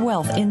increase your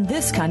wealth in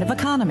this kind of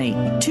economy?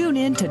 Tune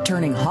in to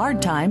Turning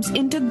Hard Times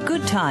into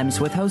Good Times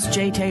with host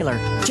Jay Taylor.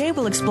 Jay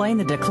will explain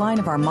the decline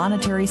of our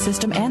monetary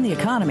system and the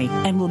economy,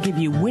 and will give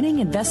you winning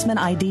investment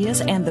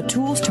ideas and the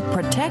tools to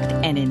protect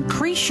and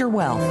increase your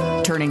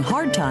wealth. Turning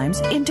Hard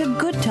Times into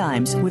Good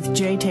Times with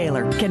Jay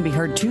Taylor can be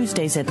heard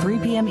Tuesdays at 3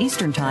 p.m.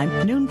 Eastern Time,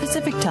 noon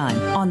Pacific Time,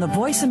 on the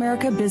Voice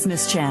America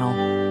Business Channel.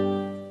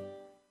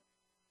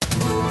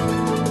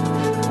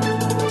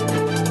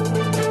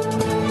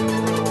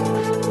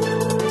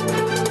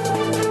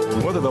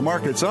 Whether the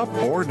market's up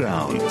or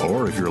down,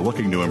 or if you're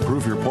looking to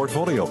improve your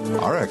portfolio,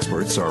 our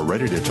experts are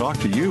ready to talk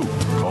to you.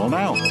 Call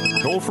now.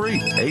 Toll free,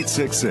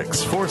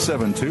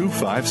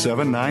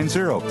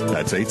 866-472-5790.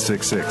 That's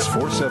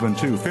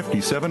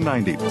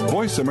 866-472-5790.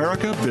 Voice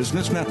America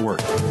Business Network.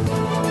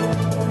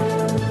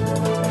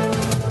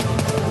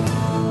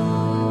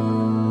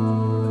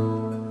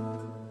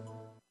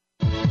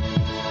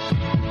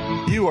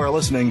 You are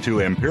listening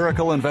to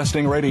Empirical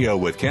Investing Radio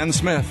with Ken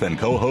Smith and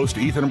co-host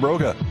Ethan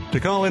Broga. To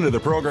call into the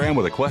program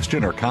with a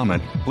question or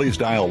comment, please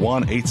dial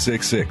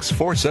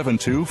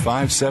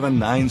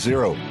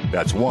 1-866-472-5790.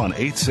 That's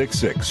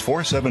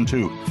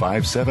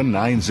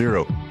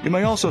 1-866-472-5790. You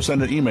may also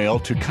send an email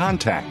to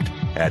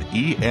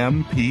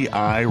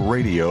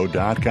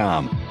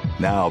contact@empiradio.com.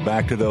 Now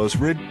back to those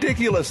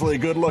ridiculously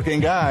good-looking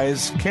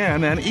guys,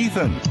 Ken and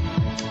Ethan.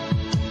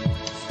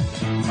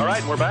 All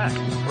right, we're back.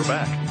 Good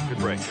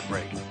break.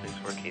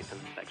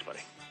 Thanks, buddy.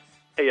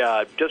 Hey,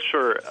 just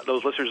for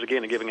those listeners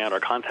again, giving out our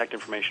contact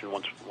information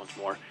once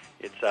more.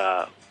 It's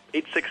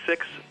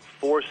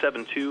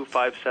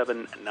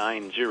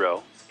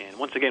 866-472-5790. And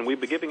once again, we've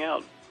been giving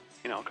out,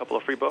 a couple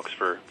of free books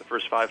for the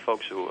first 5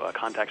 folks who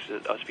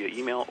contacted us via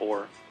email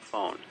or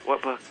phone.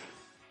 What book?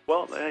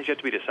 Well, it has yet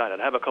to be decided.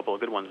 I have a couple of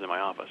good ones in my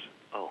office.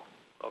 Oh,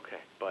 okay.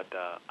 But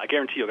I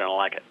guarantee you're going to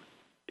like it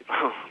if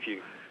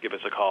you give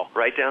us a call.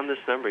 Write down this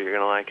number. You're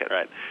going to like it.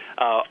 Right.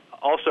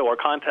 Also,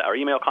 our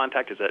email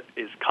contact is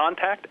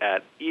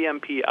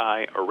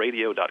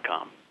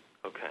contact@empiradio.com.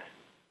 Okay.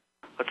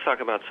 Let's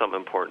talk about something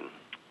important.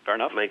 Fair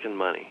enough. Making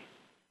money.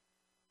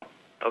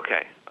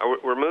 Okay.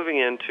 We're moving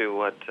into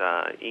what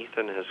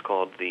Ethan has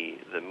called the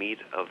meat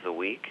of the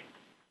week,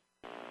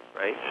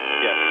 right?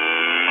 Yes.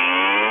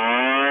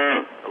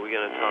 Are we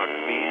going to talk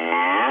meat?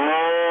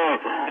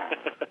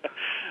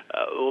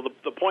 Well,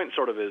 the point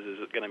sort of is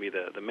going to be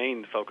the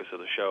main focus of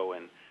the show,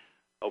 and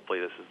hopefully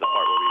this is the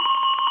part where we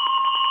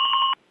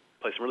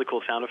play some really cool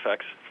sound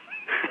effects,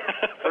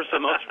 first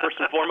and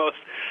foremost,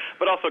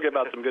 but also give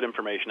out some good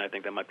information I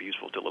think that might be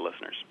useful to the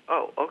listeners.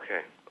 Oh,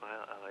 okay.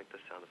 I like the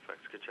sound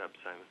effects. Good job,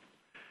 Simon.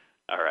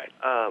 All right.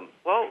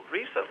 Well,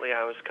 recently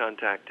I was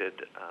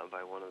contacted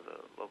by one of the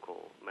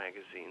local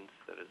magazines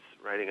that is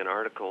writing an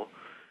article.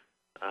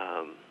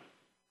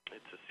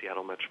 It's a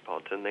Seattle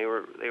Metropolitan. They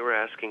were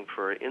asking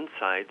for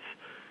insights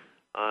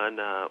on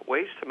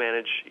ways to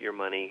manage your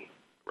money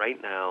right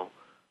now,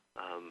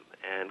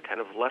 and kind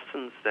of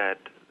lessons that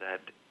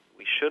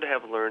we should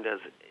have learned as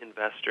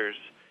investors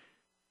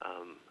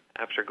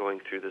after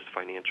going through this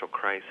financial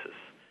crisis.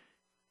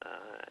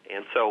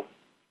 And so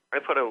I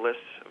put a list.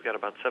 I've got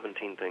about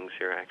 17 things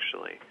here,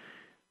 actually.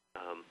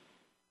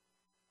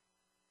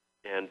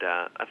 And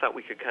I thought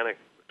we could kind of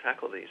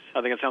tackle these.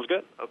 I think it sounds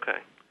good. Okay.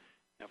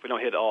 Now, if we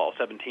don't hit all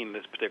 17 in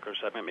this particular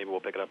segment, maybe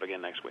we'll pick it up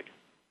again next week.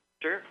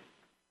 Sure.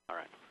 All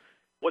right.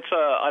 What's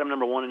item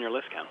number 1 in your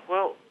list, Ken?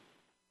 Well,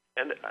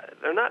 and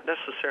they're not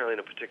necessarily in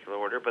a particular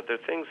order, but they're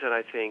things that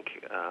I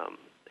think,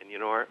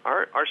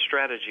 our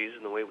strategies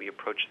and the way we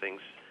approach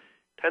things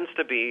tends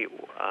to be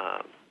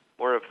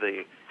more of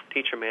the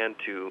teach a man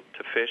to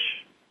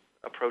fish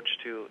approach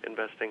to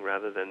investing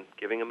rather than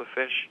giving him a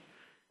fish.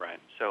 Right.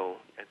 So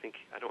I think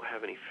I don't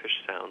have any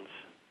fish sounds.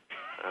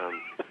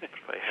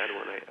 If I had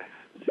one,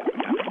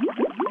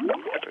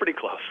 that's pretty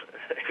close.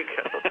 There you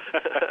go.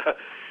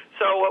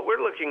 So what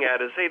we're looking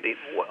at is,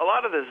 a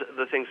lot of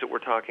the things that we're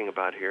talking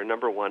about here,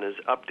 number one is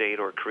update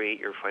or create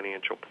your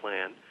financial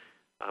plan,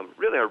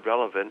 really are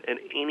relevant in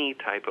any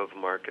type of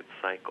market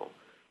cycle.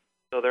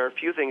 So there are a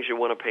few things you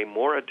want to pay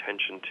more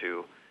attention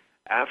to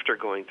after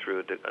going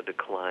through a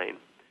decline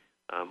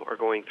or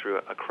going through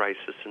a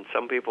crisis. And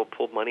some people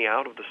pulled money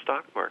out of the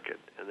stock market,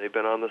 and they've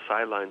been on the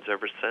sidelines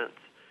ever since.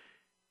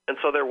 And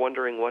so they're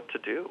wondering what to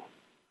do.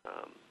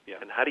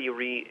 And how do you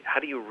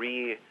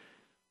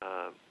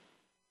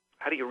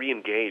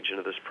re-engage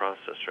into this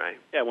process, right?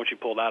 Yeah, once you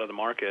pulled out of the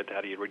market,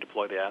 how do you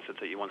redeploy the assets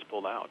that you once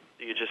pulled out?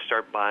 Do you just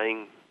start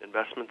buying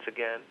investments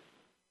again?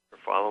 or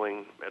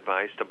following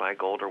advice to buy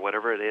gold or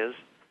whatever it is.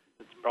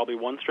 It's probably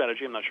one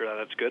strategy. I'm not sure how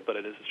that's good, but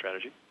it is a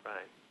strategy.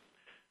 Right.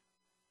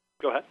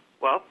 Go ahead.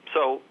 Well,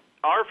 so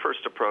our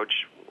first approach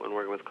when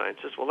working with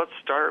clients is, well, let's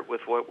start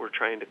with what we're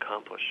trying to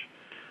accomplish.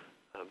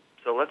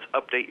 So let's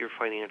update your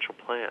financial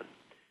plan.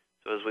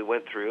 So as we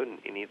went through,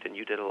 and Ethan,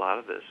 you did a lot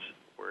of this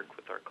work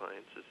with our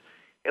clients, is,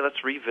 hey, let's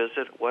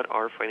revisit what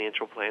our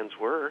financial plans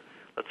were.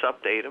 Let's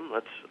update them.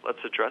 Let's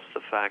address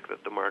the fact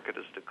that the market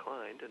has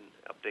declined and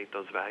update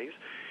those values.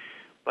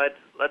 But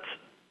let's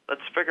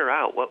figure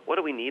out what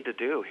do we need to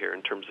do here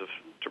in terms of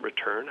to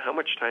return. How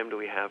much time do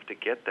we have to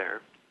get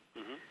there?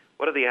 Mm-hmm.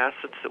 What are the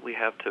assets that we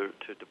have to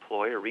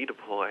deploy or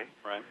redeploy?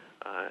 Right.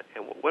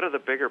 And what are the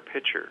bigger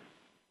picture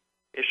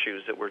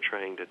issues that we're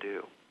trying to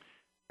do?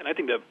 And I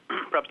think that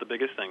perhaps one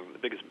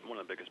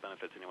of the biggest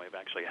benefits anyway of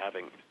actually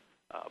having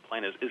a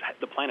plan is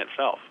the plan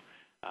itself.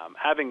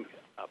 Having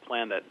a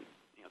plan that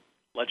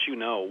lets you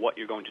know what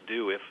you're going to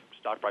do if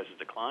stock prices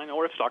decline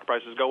or if stock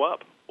prices go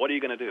up. What are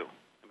you going to do?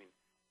 I mean,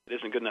 it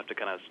isn't good enough to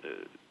kind of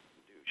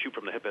shoot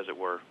from the hip, as it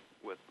were,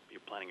 with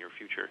planning your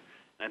future.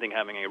 And I think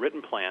having a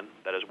written plan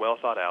that is well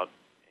thought out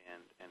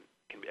and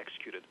can be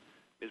executed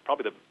is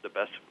probably the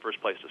best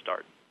first place to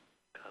start.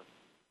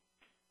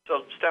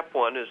 So step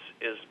one is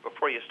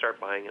before you start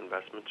buying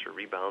investments or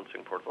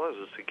rebalancing portfolios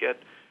is to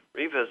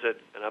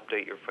revisit and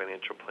update your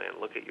financial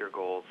plan, look at your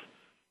goals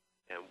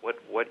and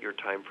what your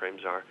time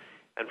frames are.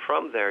 And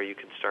from there you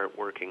can start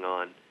working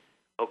on,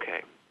 okay,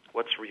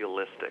 what's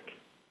realistic?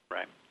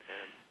 Right.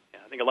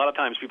 I think a lot of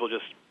times people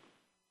just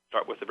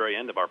start with the very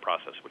end of our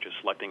process, which is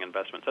selecting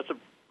investments. That's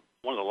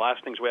one of the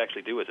last things we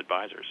actually do as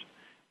advisors.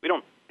 We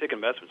don't pick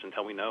investments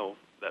until we know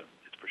that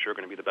it's for sure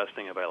going to be the best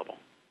thing available.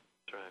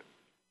 That's right.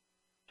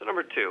 So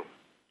number two,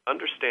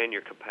 understand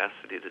your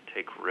capacity to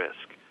take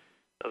risk.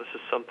 Now, this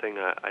is something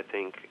I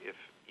think if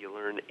you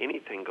learn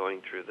anything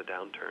going through the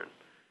downturn,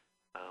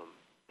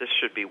 this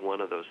should be one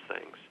of those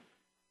things.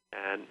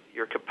 And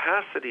your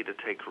capacity to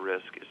take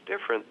risk is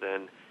different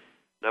than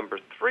number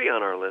three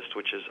on our list,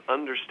 which is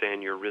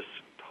understand your risk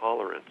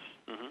tolerance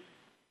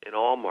in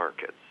all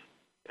markets.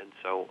 And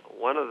so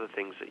one of the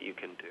things that you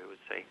can do is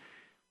say,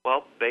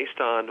 well, based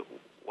on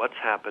what's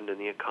happened in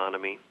the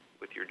economy,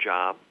 with your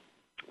job,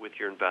 with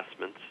your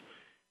investments,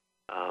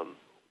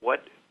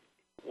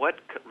 what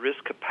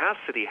risk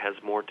capacity has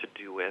more to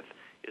do with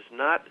is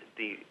not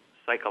the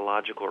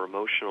psychological or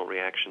emotional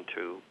reaction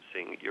to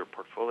seeing your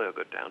portfolio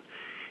go down.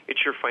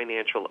 It's your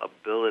financial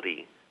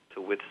ability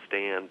to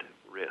withstand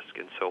risk.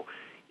 And so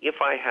if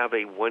I have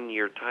a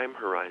 1-year time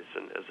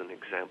horizon, as an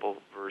example,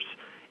 versus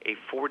a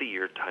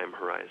 40-year time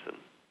horizon,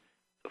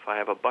 if I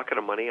have a bucket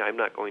of money I'm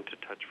not going to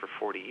touch for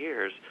 40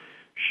 years,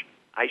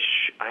 I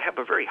have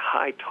a very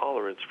high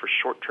tolerance for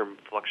short-term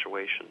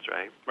fluctuations,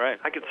 right? Right.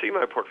 I could see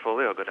my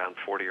portfolio go down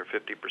 40 or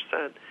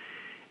 50%,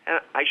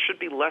 and I should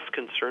be less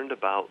concerned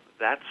about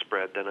that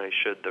spread than I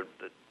should the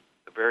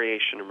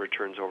variation in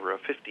returns over a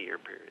 50-year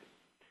period.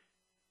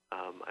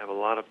 I have a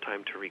lot of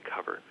time to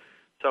recover.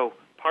 So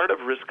part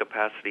of risk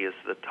capacity is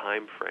the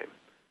time frame.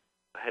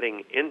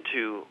 Heading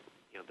into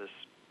this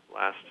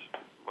last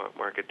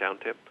market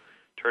downturn,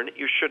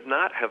 you should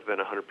not have been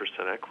 100%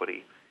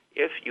 equity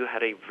if you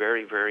had a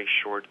very, very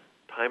short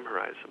time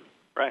horizon.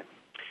 Right.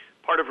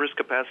 Part of risk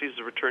capacity is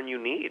the return you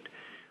need.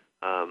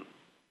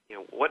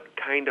 What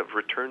kind of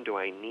return do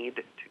I need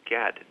to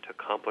get to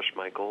accomplish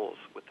my goals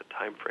with the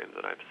time frame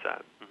that I've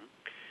set? Mm-hmm.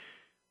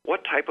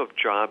 What type of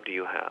job do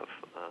you have?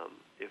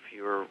 If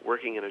you're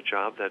working in a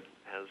job that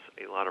has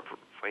a lot of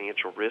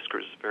financial risk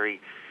or is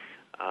very,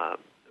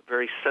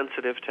 very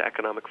sensitive to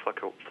economic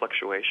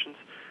fluctuations,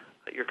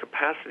 your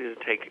capacity to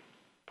take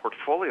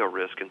portfolio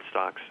risk in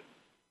stocks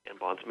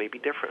and bonds may be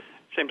different.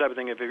 Same type of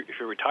thing if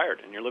you're retired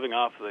and you're living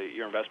off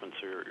your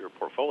investments or your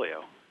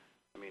portfolio.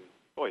 I mean,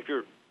 boy, if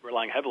you're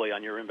relying heavily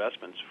on your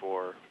investments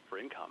for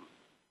income,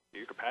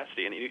 your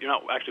capacity, and you're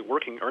not actually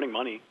working, earning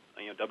money,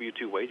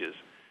 W-2 wages,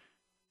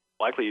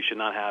 likely you should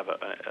not have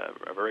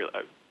a very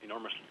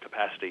enormous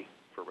capacity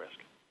for risk.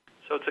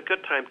 So it's a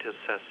good time to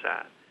assess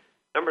that.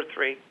 Number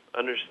three,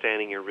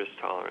 understanding your risk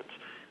tolerance.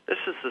 This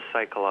is the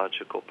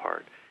psychological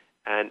part.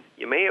 And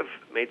you may have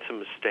made some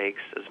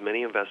mistakes, as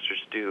many investors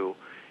do,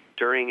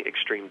 during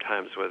extreme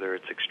times, whether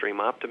it's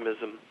extreme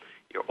optimism,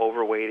 you're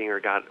overweighting or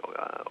got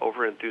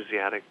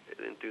over-enthusiastic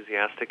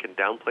and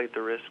downplayed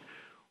the risk,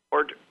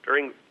 or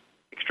during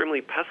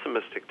extremely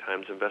pessimistic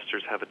times,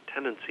 investors have a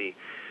tendency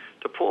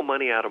to pull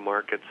money out of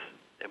markets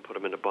and put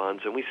them into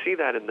bonds. And we see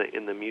that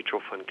in the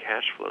mutual fund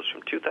cash flows.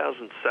 From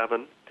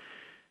 2007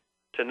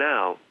 to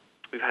now,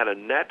 we've had a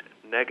net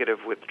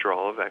negative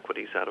withdrawal of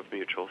equities out of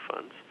mutual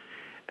funds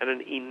and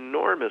an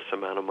enormous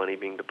amount of money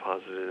being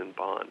deposited in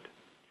bond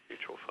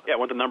mutual funds. Yeah,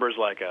 the numbers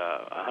like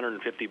 $150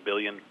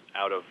 billion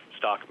out of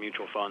stock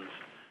mutual funds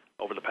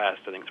over the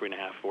past, I think,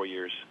 3.5-4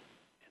 years,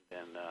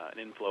 and then an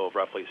inflow of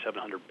roughly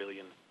 $700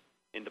 billion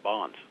into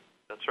bonds.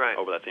 That's right.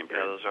 Over that same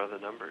period. Yeah, those are the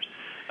numbers.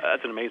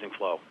 That's an amazing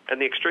flow. And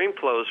the extreme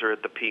flows are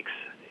at the peaks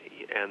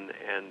and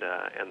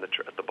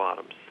at the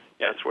bottoms.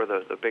 Yeah. That's where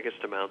the biggest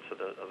amounts of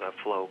that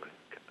flow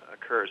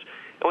occurs.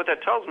 And what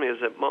that tells me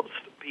is that most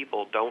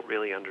people don't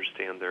really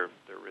understand their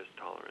risk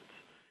tolerance.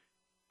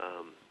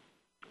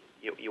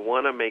 You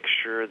want to make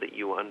sure that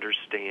you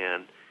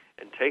understand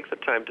and take the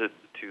time to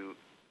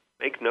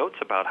make notes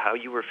about how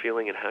you were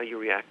feeling and how you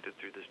reacted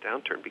through this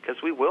downturn,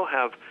 because we will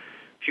have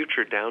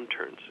future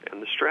downturns.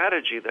 And the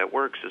strategy that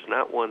works is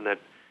not one that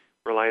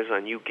relies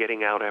on you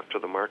getting out after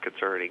the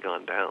market's already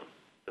gone down.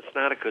 That's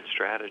not a good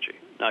strategy.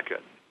 Not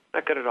good.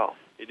 Not good at all.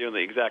 You're doing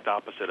the exact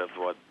opposite of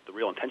what the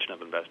real intention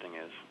of investing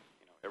is.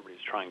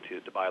 Everybody's trying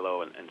to buy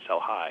low and sell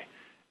high.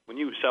 When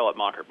you sell at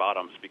market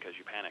bottoms because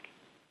you panic,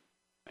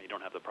 you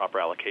don't have the proper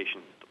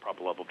allocation, the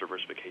proper level of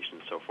diversification,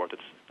 and so forth,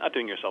 it's not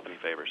doing yourself any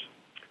favors.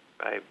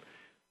 Right.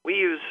 We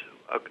use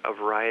a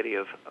variety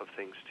of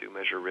things to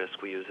measure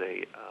risk. We use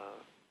a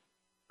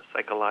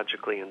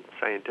psychologically and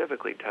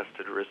scientifically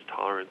tested risk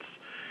tolerance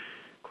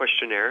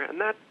questionnaire, and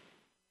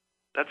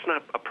that's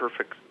not a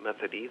perfect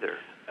method either.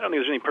 I don't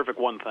think there's any perfect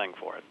one thing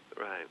for it.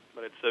 Right.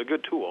 But it's a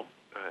good tool.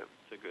 Right.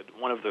 It's a good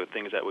one of the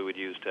things that we would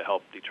use to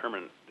help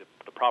determine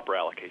the proper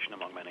allocation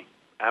among many.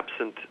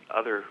 Absent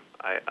other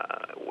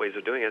ways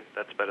of doing it,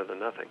 that's better than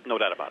nothing. No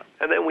doubt about it.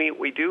 And then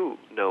we do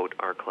note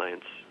our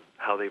clients,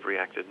 how they've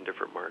reacted in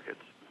different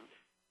markets.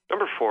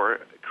 Number 4,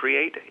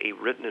 create a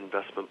written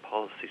investment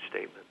policy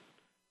statement.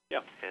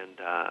 Yeah. And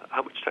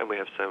how much time we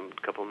have, Sam?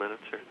 A couple of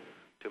minutes or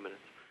 2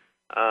 minutes?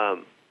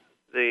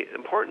 The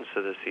importance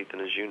of this, Ethan,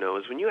 as you know,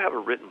 is when you have a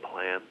written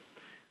plan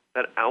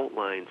that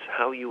outlines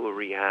how you will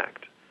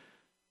react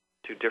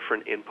to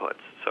different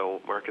inputs.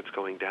 So markets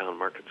going down,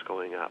 markets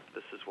going up.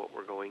 This is what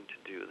we're going to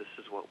do. This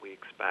is what we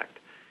expect.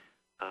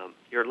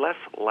 You're less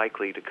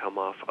likely to come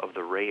off of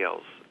the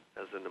rails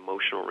as an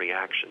emotional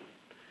reaction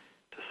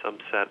to some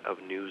set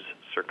of news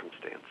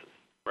circumstances.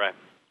 Right.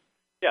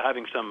 Yeah,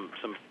 having some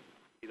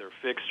either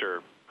fixed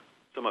or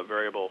somewhat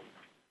variable,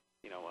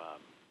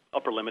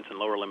 upper limits and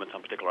lower limits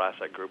on particular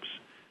asset groups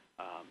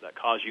that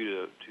cause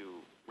you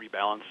to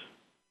rebalance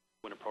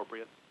when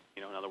appropriate.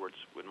 In other words,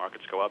 when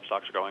markets go up,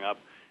 stocks are going up,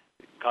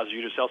 it causes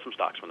you to sell some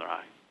stocks when they're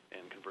high,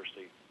 and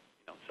conversely,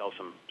 sell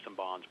some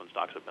bonds when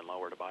stocks have been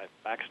lower to buy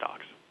back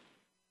stocks.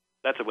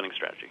 That's a winning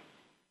strategy.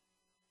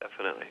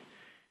 Definitely.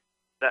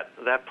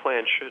 That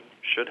plan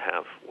should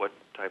have what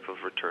type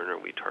of return are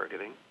we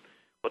targeting?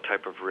 What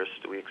type of risk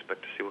do we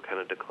expect to see? What kind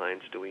of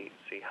declines do we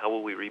see? How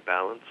will we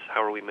rebalance?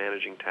 How are we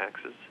managing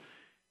taxes?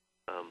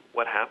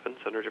 What happens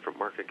under different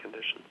market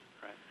conditions?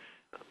 Right.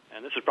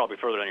 And this is probably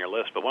further on your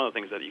list, but one of the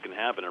things that you can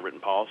have in a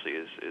written policy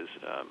is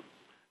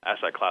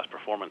asset class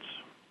performance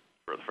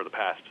for the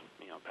past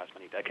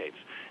many decades,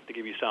 to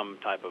give you some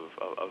type of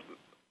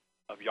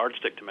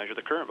yardstick to measure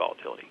the current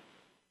volatility.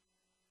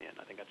 And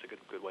I think that's a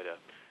good way to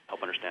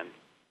help understand.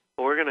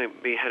 Well, we're going to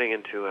be heading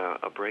into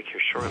a break here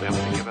shortly. I'm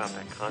going to give out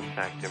that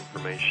contact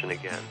information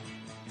again.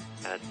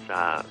 That's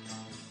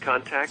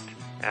contact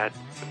at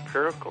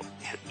Empirical,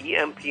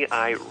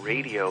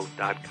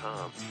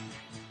 EMPIradio.com.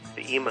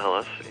 To email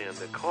us, and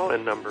the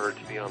call-in number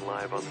to be on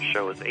live on the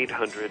show is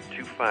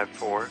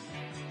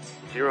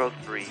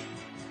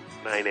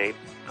 800-254-0398.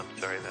 I'm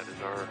sorry, that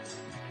is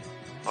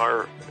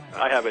our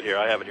I have it here.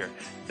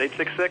 It's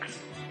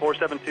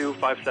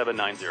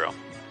 866-472-5790.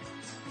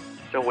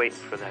 Still waiting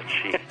for that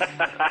sheet.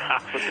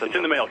 It's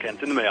in the mail, Ken.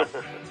 It's in the mail.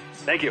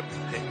 Thank you.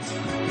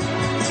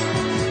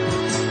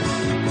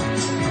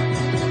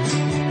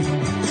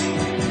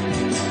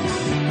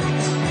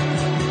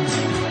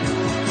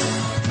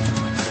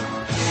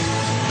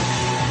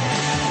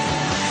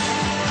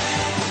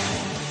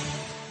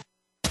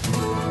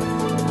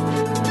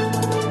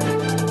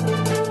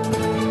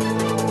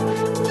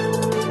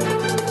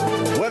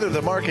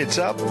 The market's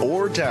up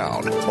or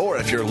down, or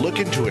if you're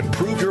looking to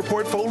improve your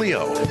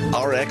portfolio,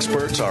 our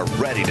experts are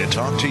ready to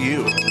talk to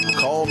you.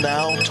 Call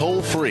now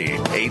toll free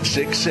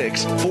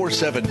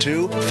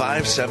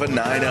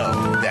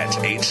 866-472-5790. That's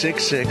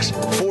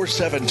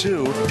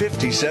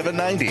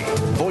 866-472-5790.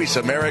 Voice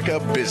America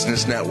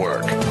Business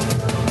Network.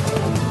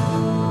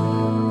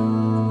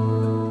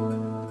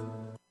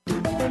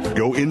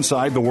 Go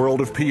inside the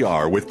world of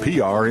PR with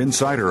PR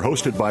Insider,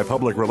 hosted by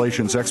public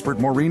relations expert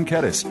Maureen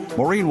Kettis.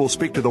 Maureen will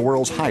speak to the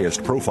world's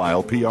highest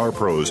profile PR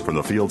pros from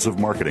the fields of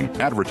marketing,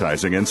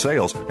 advertising, and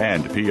sales.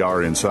 And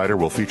PR Insider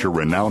will feature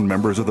renowned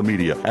members of the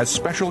media as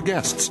special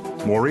guests.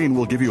 Maureen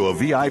will give you a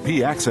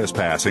VIP access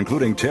pass,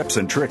 including tips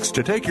and tricks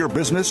to take your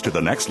business to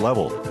the next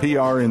level.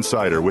 PR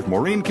Insider with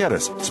Maureen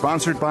Kettis,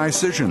 sponsored by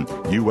Cision,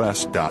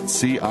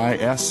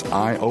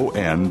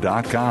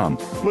 us.cision.com.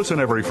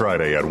 Listen every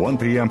Friday at 1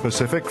 p.m.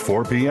 Pacific,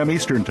 4 p.m.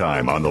 Eastern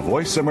Time on the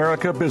Voice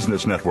America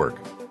Business Network.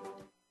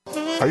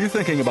 Are you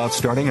thinking about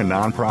starting a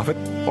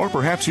nonprofit? Or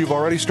perhaps you've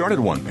already started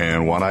one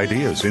and want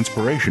ideas,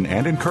 inspiration,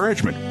 and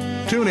encouragement?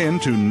 Tune in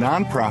to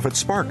Nonprofit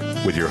Spark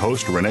with your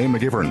host, Renee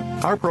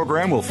McGivern. Our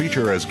program will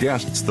feature as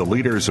guests the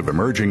leaders of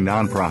emerging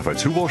nonprofits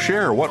who will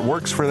share what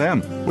works for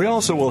them. We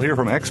also will hear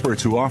from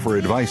experts who offer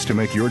advice to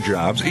make your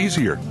jobs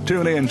easier.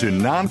 Tune in to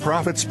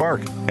Nonprofit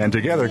Spark, and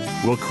together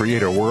we'll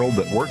create a world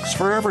that works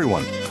for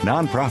everyone.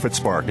 Nonprofit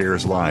Spark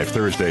airs live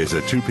Thursdays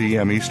at 2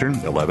 p.m. Eastern,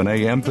 11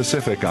 a.m.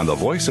 Pacific on the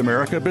Voice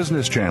America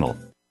Business Channel.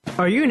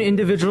 Are you an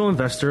individual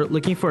investor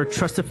looking for a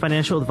trusted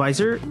financial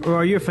advisor, or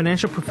are you a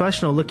financial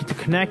professional looking to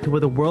connect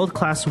with a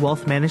world-class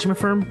wealth management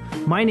firm?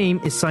 My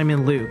name is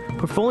Simon Liu,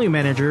 portfolio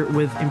manager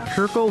with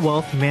Empirical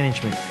Wealth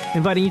Management,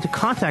 inviting you to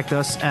contact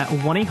us at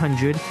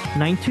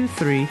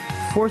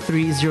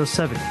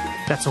 1-800-923-4307.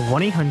 That's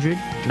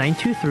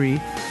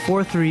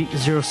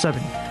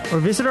 1-800-923-4307. Or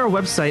visit our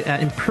website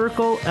at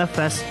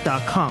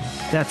empiricalfs.com.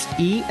 That's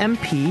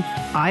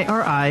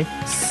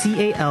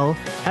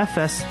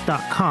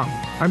EMPIRICALFS.com.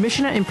 Our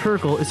mission at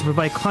Empirical is to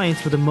provide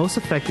clients with the most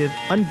effective,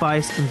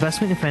 unbiased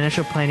investment and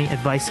financial planning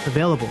advice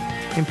available.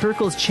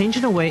 Empirical is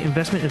changing the way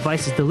investment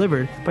advice is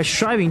delivered by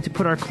striving to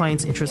put our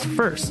clients' interests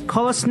first.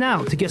 Call us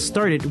now to get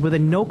started with a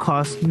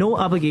no-cost,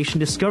 no-obligation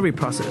discovery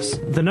process.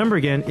 The number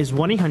again is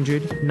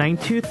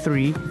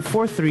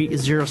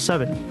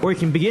 1-800-923-4307. Or you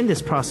can begin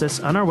this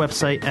process on our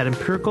website at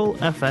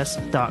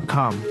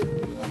empiricalfs.com.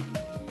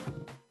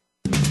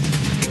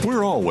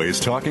 We're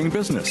always talking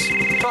business.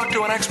 Talk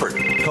to an expert.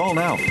 Call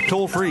now,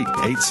 toll free,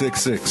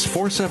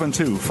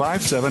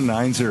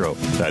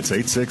 866-472-5790. That's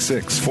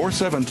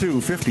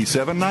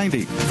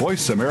 866-472-5790.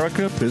 Voice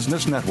America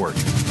Business Network.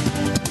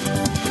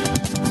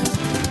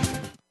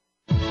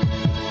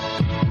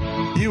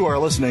 You are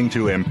listening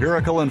to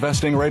Empirical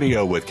Investing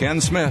Radio with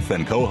Ken Smith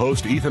and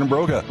co-host Ethan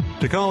Broga.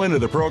 To call into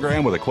the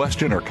program with a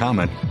question or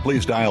comment,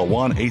 please dial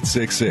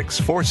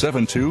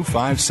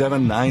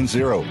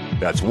 1-866-472-5790.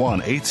 That's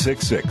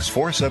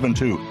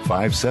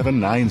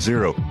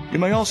 1-866-472-5790. You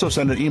may also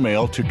send an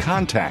email to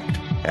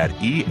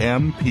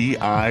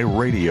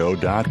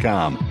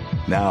contact@empiradio.com.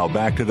 Now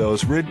back to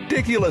those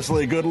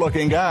ridiculously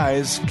good-looking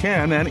guys,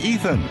 Ken and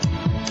Ethan.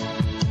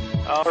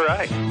 All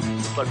right.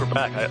 Looks like we're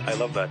back. I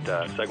love that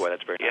segue.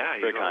 That's very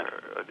very kind.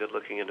 A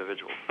good-looking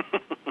individual.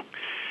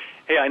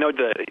 Hey, I know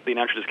the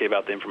announcer just gave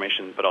out the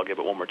information, but I'll give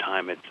it one more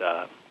time. It's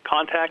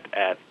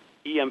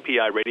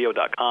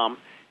contact@empiradio.com.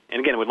 And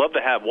again, we'd love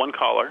to have one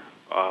caller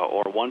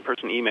or one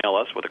person email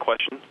us with a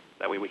question.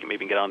 That way we can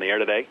maybe get on the air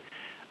today.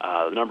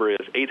 The number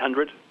is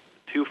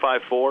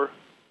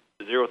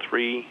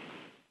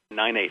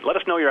 800-254-0398. Let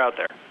us know you're out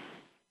there.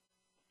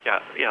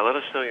 Yeah, let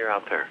us know you're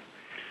out there.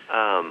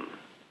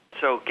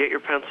 So get your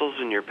pencils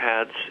and your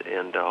pads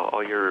and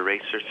all your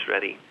erasers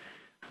ready.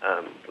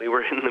 We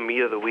were in the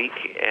meat of the week,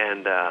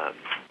 and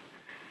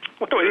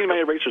what do I need my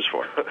erasers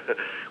for?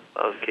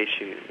 Well, in case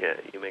you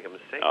make a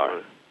mistake. All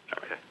right.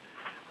 Okay.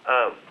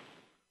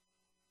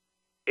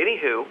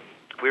 Anywho,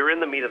 we were in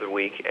the meat of the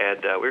week,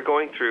 and we were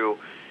going through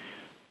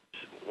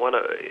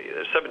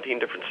 17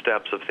 different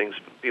steps of things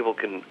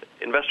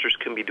investors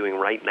can be doing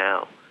right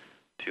now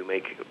to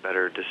make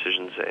better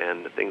decisions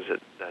and things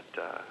that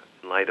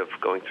in light of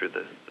going through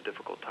the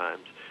difficult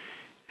times.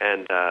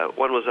 And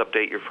one was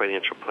update your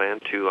financial plan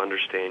to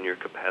understand your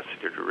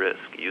capacity to risk.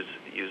 Use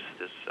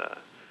this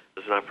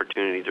as an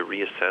opportunity to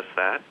reassess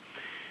that.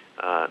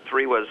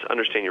 3 was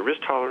understand your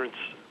risk tolerance.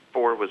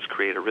 4 was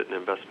create a written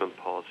investment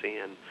policy.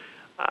 And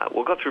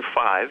we'll go through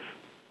 5,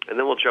 and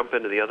then we'll jump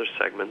into the other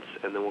segments,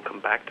 and then we'll come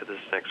back to this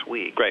next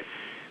week. Great.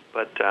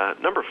 But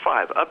number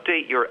 5,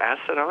 update your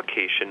asset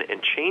allocation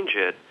and change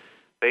it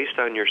based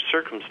on your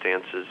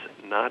circumstances,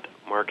 not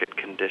market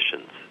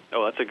conditions.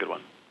 Oh, that's a good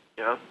one.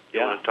 Yeah? You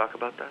want to talk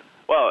about that?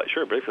 Well,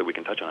 sure. Briefly, we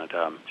can touch on it.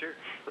 Sure.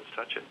 Let's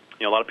touch it.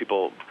 A lot of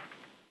people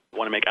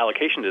want to make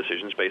allocation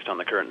decisions based on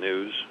the current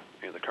news,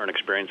 the current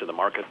experience of the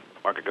market.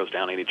 Market goes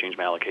down, I need to change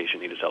my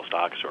allocation, need to sell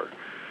stocks, or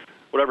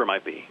whatever it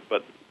might be.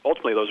 But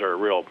ultimately, those are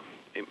real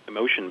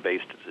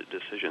emotion-based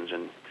decisions.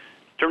 And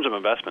in terms of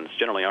investments,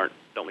 generally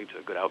don't lead to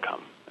a good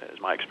outcome, is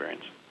my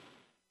experience.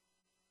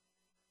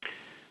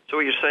 So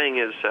what you're saying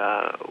is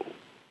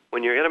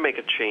when you're going to make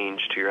a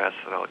change to your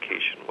asset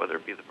allocation, whether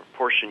it be the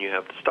proportion you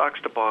have to stocks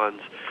to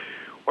bonds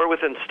or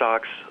within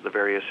stocks, the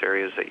various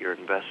areas that you're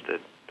invested,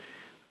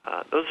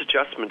 those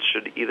adjustments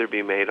should either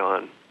be made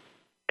on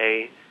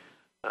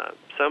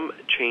some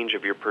change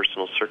of your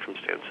personal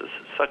circumstances,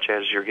 such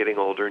as you're getting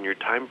older and your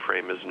time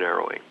frame is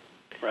narrowing.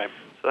 Right.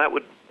 So that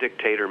would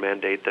dictate or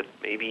mandate that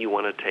maybe you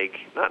want to take,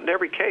 not in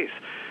every case,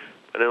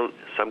 but in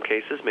some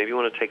cases, maybe you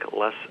want to take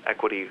less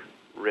equity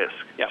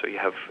risk. Yep. So you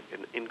have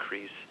an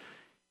increase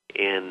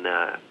in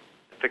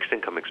fixed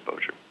income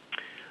exposure.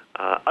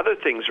 Other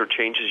things or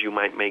changes you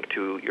might make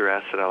to your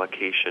asset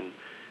allocation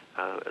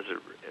as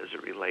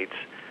it relates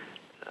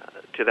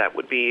to that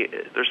would be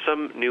there's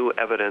some new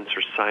evidence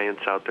or science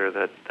out there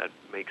that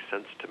makes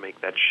sense to make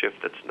that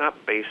shift that's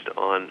not based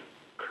on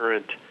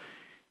current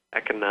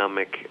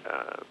economic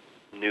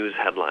news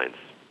headlines.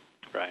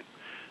 Right.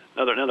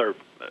 Another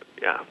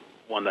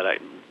one that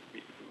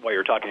while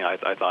you're talking,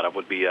 I thought of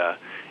would be,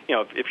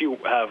 if you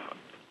have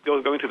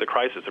going through the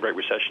crisis, the Great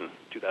Recession,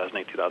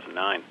 2008,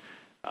 2009,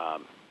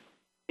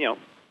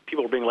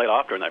 people were being laid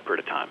off during that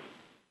period of time.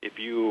 If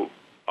you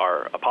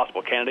are a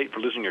possible candidate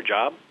for losing your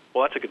job,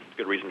 well, that's a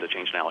good reason to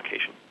change an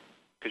allocation,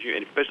 because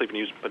especially if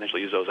you can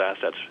potentially use those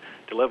assets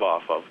to live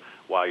off of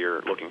while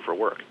you're looking for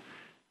work.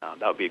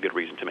 That would be a good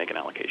reason to make an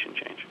allocation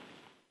change.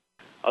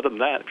 Other than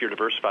that, if you're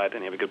diversified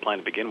and you have a good plan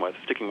to begin with,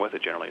 sticking with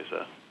it generally is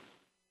the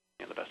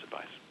best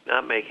advice.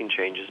 not making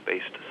changes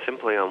based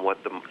simply on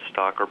what the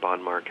stock or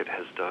bond market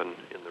has done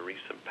in the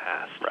recent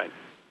past. Right.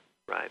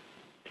 Right.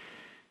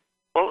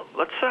 Well,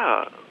 let's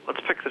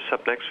pick this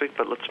up next week,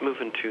 but let's move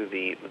into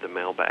the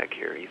mailbag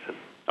here, Ethan.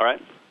 All right.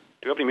 Do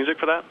you have any music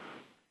for that?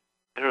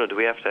 I don't know. Do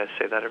we have to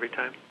say that every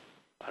time?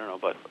 I don't know,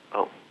 but...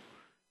 Oh.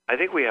 I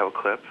think we have a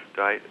clip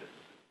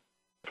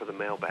for the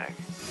mailbag.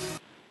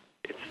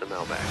 It's the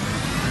mailbag.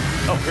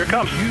 Oh, here it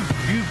comes.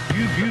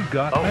 You've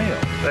got mail.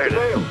 There it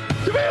is.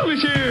 The mail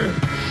is here.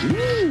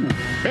 Woo.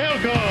 Mail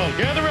call.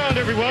 Gather around,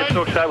 everyone. I get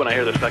so excited when I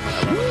hear this segment.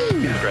 I love it.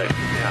 It's great.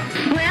 Yeah.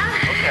 Well,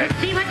 Okay. let's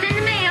see what's in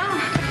the mail.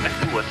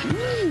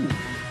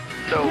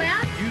 So,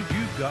 Well,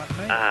 You've got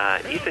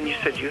mail. Ethan, you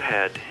said you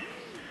had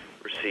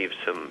received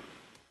some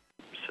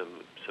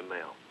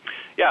mail.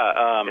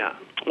 Yeah, Yeah.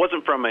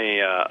 wasn't from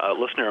a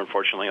listener,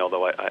 unfortunately,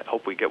 although I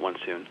hope we get one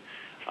soon.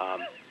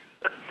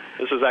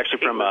 This was actually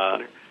from a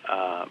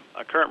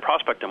current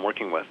prospect I'm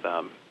working with.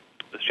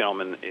 This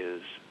gentleman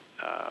is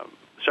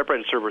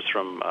separated servers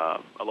from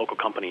a local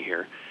company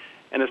here,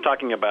 and is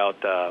talking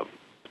about the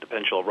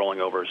potential of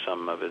rolling over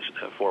some of his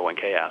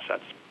 401k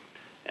assets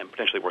and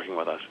potentially working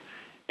with us.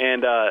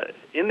 And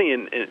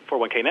in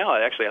 401k now,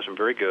 it actually has some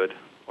very good,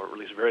 or at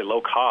least very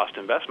low-cost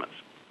investments.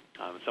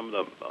 Some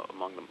of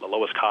among the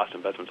lowest cost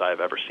investments I have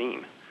ever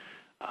seen.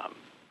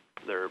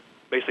 There are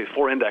basically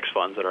 4 index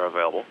funds that are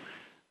available,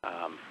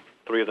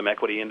 3 of them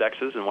equity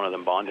indexes and 1 of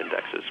them bond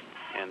indexes.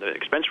 And the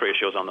expense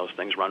ratios on those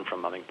things run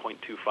from, I think,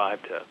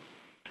 0.25 to,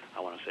 I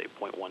want to say,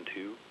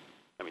 0.12.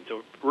 I mean,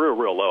 so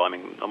real low. I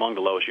mean, among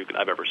the lowest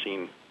I've ever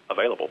seen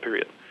available,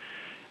 period.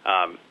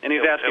 And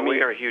he's asking me...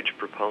 we are huge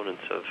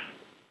proponents of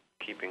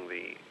keeping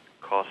the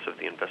cost of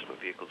the investment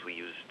vehicles we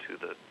use to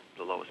the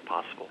lowest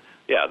possible.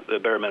 Yeah, the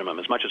bare minimum,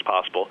 as much as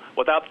possible,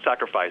 without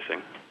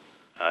sacrificing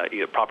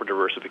proper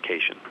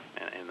diversification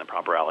and the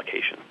proper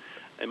allocation.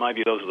 In my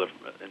view, those are,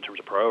 in terms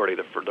of priority,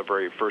 the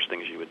very first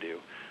things you would do.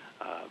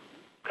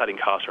 Cutting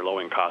costs or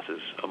lowering costs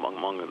is among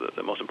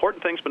the most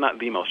important things, but not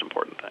the most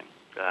important thing.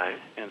 Right.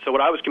 And so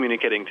what I was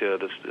communicating to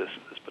this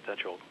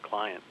potential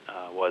client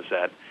was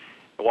that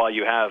while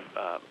you have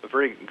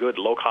very good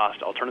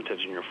low-cost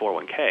alternatives in your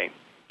 401k,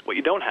 what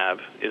you don't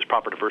have is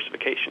proper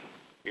diversification.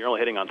 You're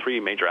only hitting on 3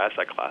 major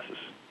asset classes.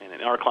 And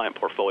in our client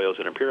portfolios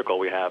at Empirical,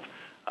 we have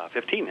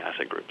 15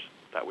 asset groups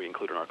that we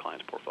include in our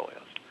clients'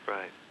 portfolios.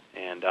 Right.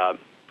 And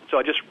so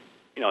I just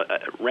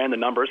ran the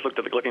numbers,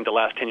 looking at the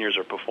last 10 years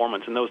of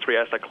performance, and those 3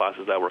 asset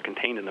classes that were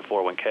contained in the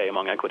 401k,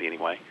 among equity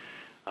anyway,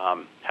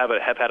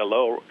 have had a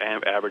low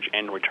average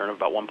annual return of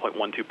about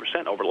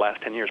 1.12% over the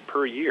last 10 years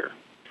per year,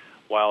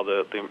 while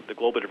the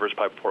globally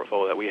diversified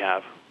portfolio that we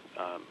have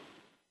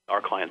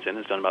our clients in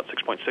has done about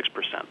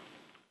 6.6%.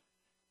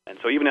 And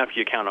so even after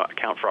you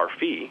account for our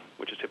fee,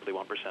 which is typically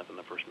 1% in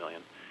the first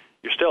million,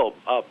 you're still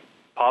up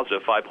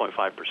positive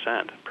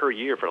 5.5% per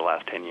year for the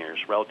last 10 years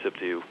relative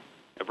to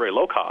a very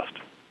low cost,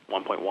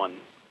 1.1%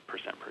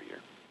 per year.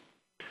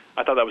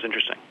 I thought that was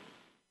interesting.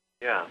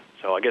 Yeah.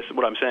 So I guess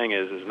what I'm saying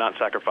is not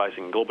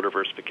sacrificing global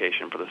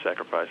diversification for the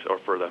sacrifice or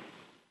for the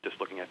just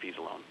looking at fees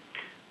alone.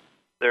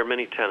 There are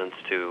many tenets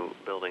to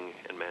building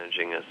and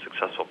managing a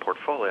successful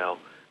portfolio.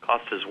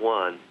 Cost is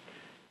one,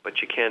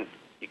 but you can't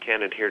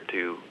adhere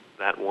to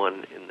that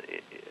one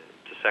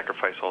to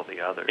sacrifice all the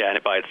others. Yeah, and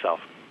it by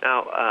itself.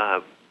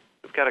 Now,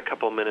 we've got a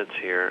couple of minutes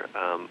here.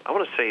 I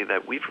want to say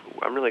that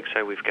I'm really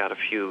excited. We've got a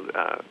few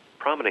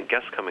prominent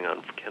guests coming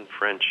on. Ken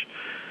French,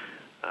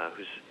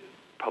 who's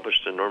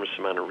published an enormous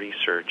amount of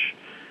research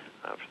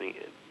from the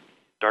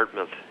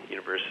Dartmouth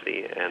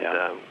University, and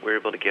we're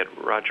able to get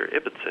Roger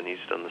Ibbotson. He's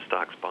done the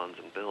stocks, bonds,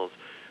 and bills.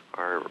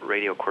 Our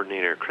radio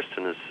coordinator,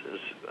 Kristen, has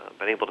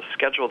been able to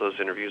schedule those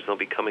interviews. They'll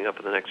be coming up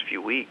in the next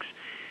few weeks.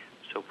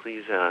 So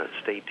please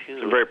stay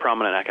tuned. Some very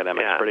prominent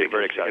academics. Yeah, very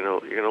exciting. You're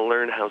going to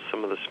learn how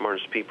some of the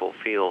smartest people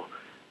feel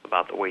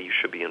about the way you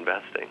should be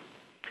investing.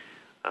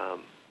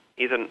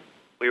 Ethan,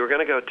 we were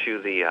going to go to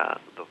the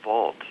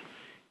vault,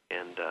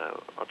 and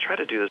I'll try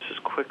to do this as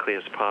quickly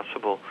as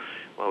possible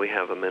while we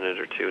have a minute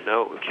or two.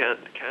 No, we can't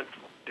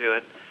do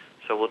it,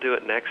 so we'll do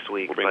it next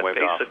week. But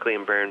basically,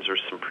 in Barron's,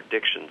 there's some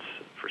predictions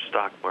for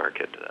stock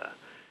market,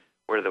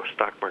 where the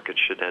stock market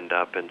should end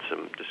up, and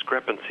some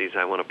discrepancies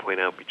I want to point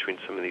out between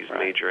some of these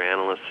major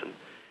analysts and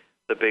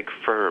the big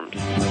firms.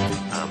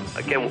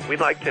 Again, we'd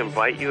like to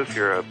invite you, if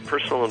you're a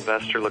personal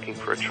investor looking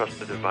for a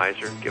trusted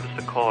advisor, give us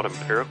a call at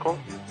Empirical.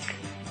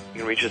 You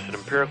can reach us at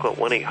Empirical at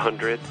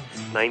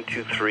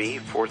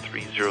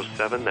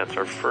 1-800-923-4307. That's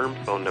our firm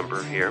phone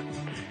number here.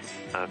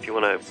 If you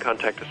want to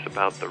contact us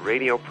about the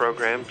radio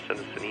program, send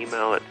us an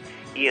email at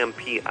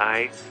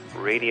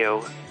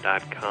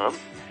empiradio.com,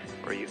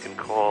 or you can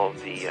call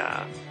the...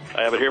 I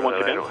have it here once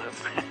again.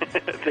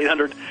 It's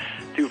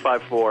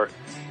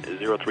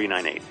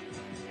 800-254-0398.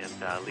 And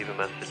leave a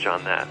message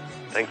on that.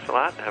 Thanks a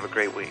lot. Have a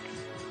great week.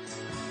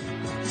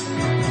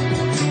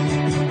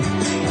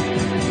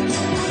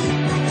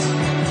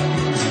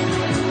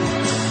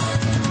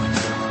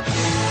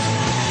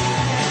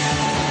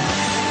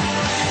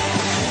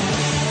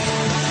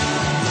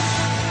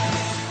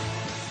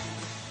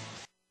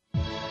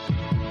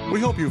 We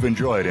hope you've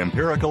enjoyed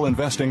Empirical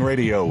Investing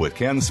Radio with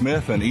Ken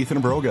Smith and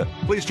Ethan Broga.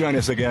 Please join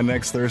us again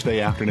next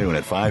Thursday afternoon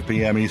at 5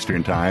 p.m.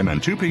 Eastern Time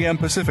and 2 p.m.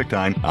 Pacific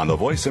Time on the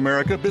Voice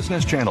America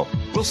Business Channel.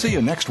 We'll see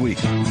you next week.